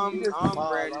 so I'm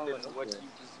Brandon, and what you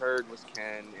just heard was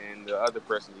Ken, and the other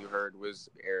person you heard was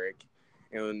Eric.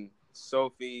 And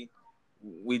Sophie,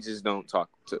 we just don't talk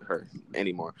to her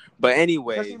anymore. But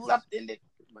anyways, she left in it.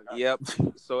 Yep.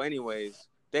 So anyways,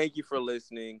 thank you for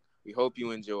listening. We hope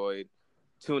you enjoyed.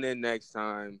 Tune in next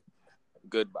time.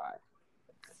 Goodbye.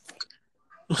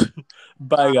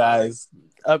 Bye, guys.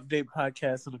 Update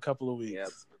podcast in a couple of weeks. Yep.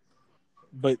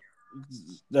 But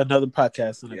another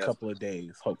podcast in a couple of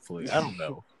days, hopefully. I don't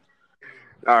know.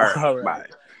 All right. Bye.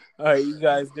 All right, you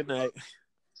guys, good night.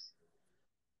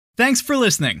 Thanks for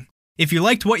listening. If you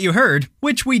liked what you heard,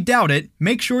 which we doubt it,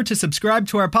 make sure to subscribe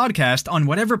to our podcast on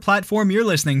whatever platform you're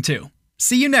listening to.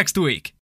 See you next week.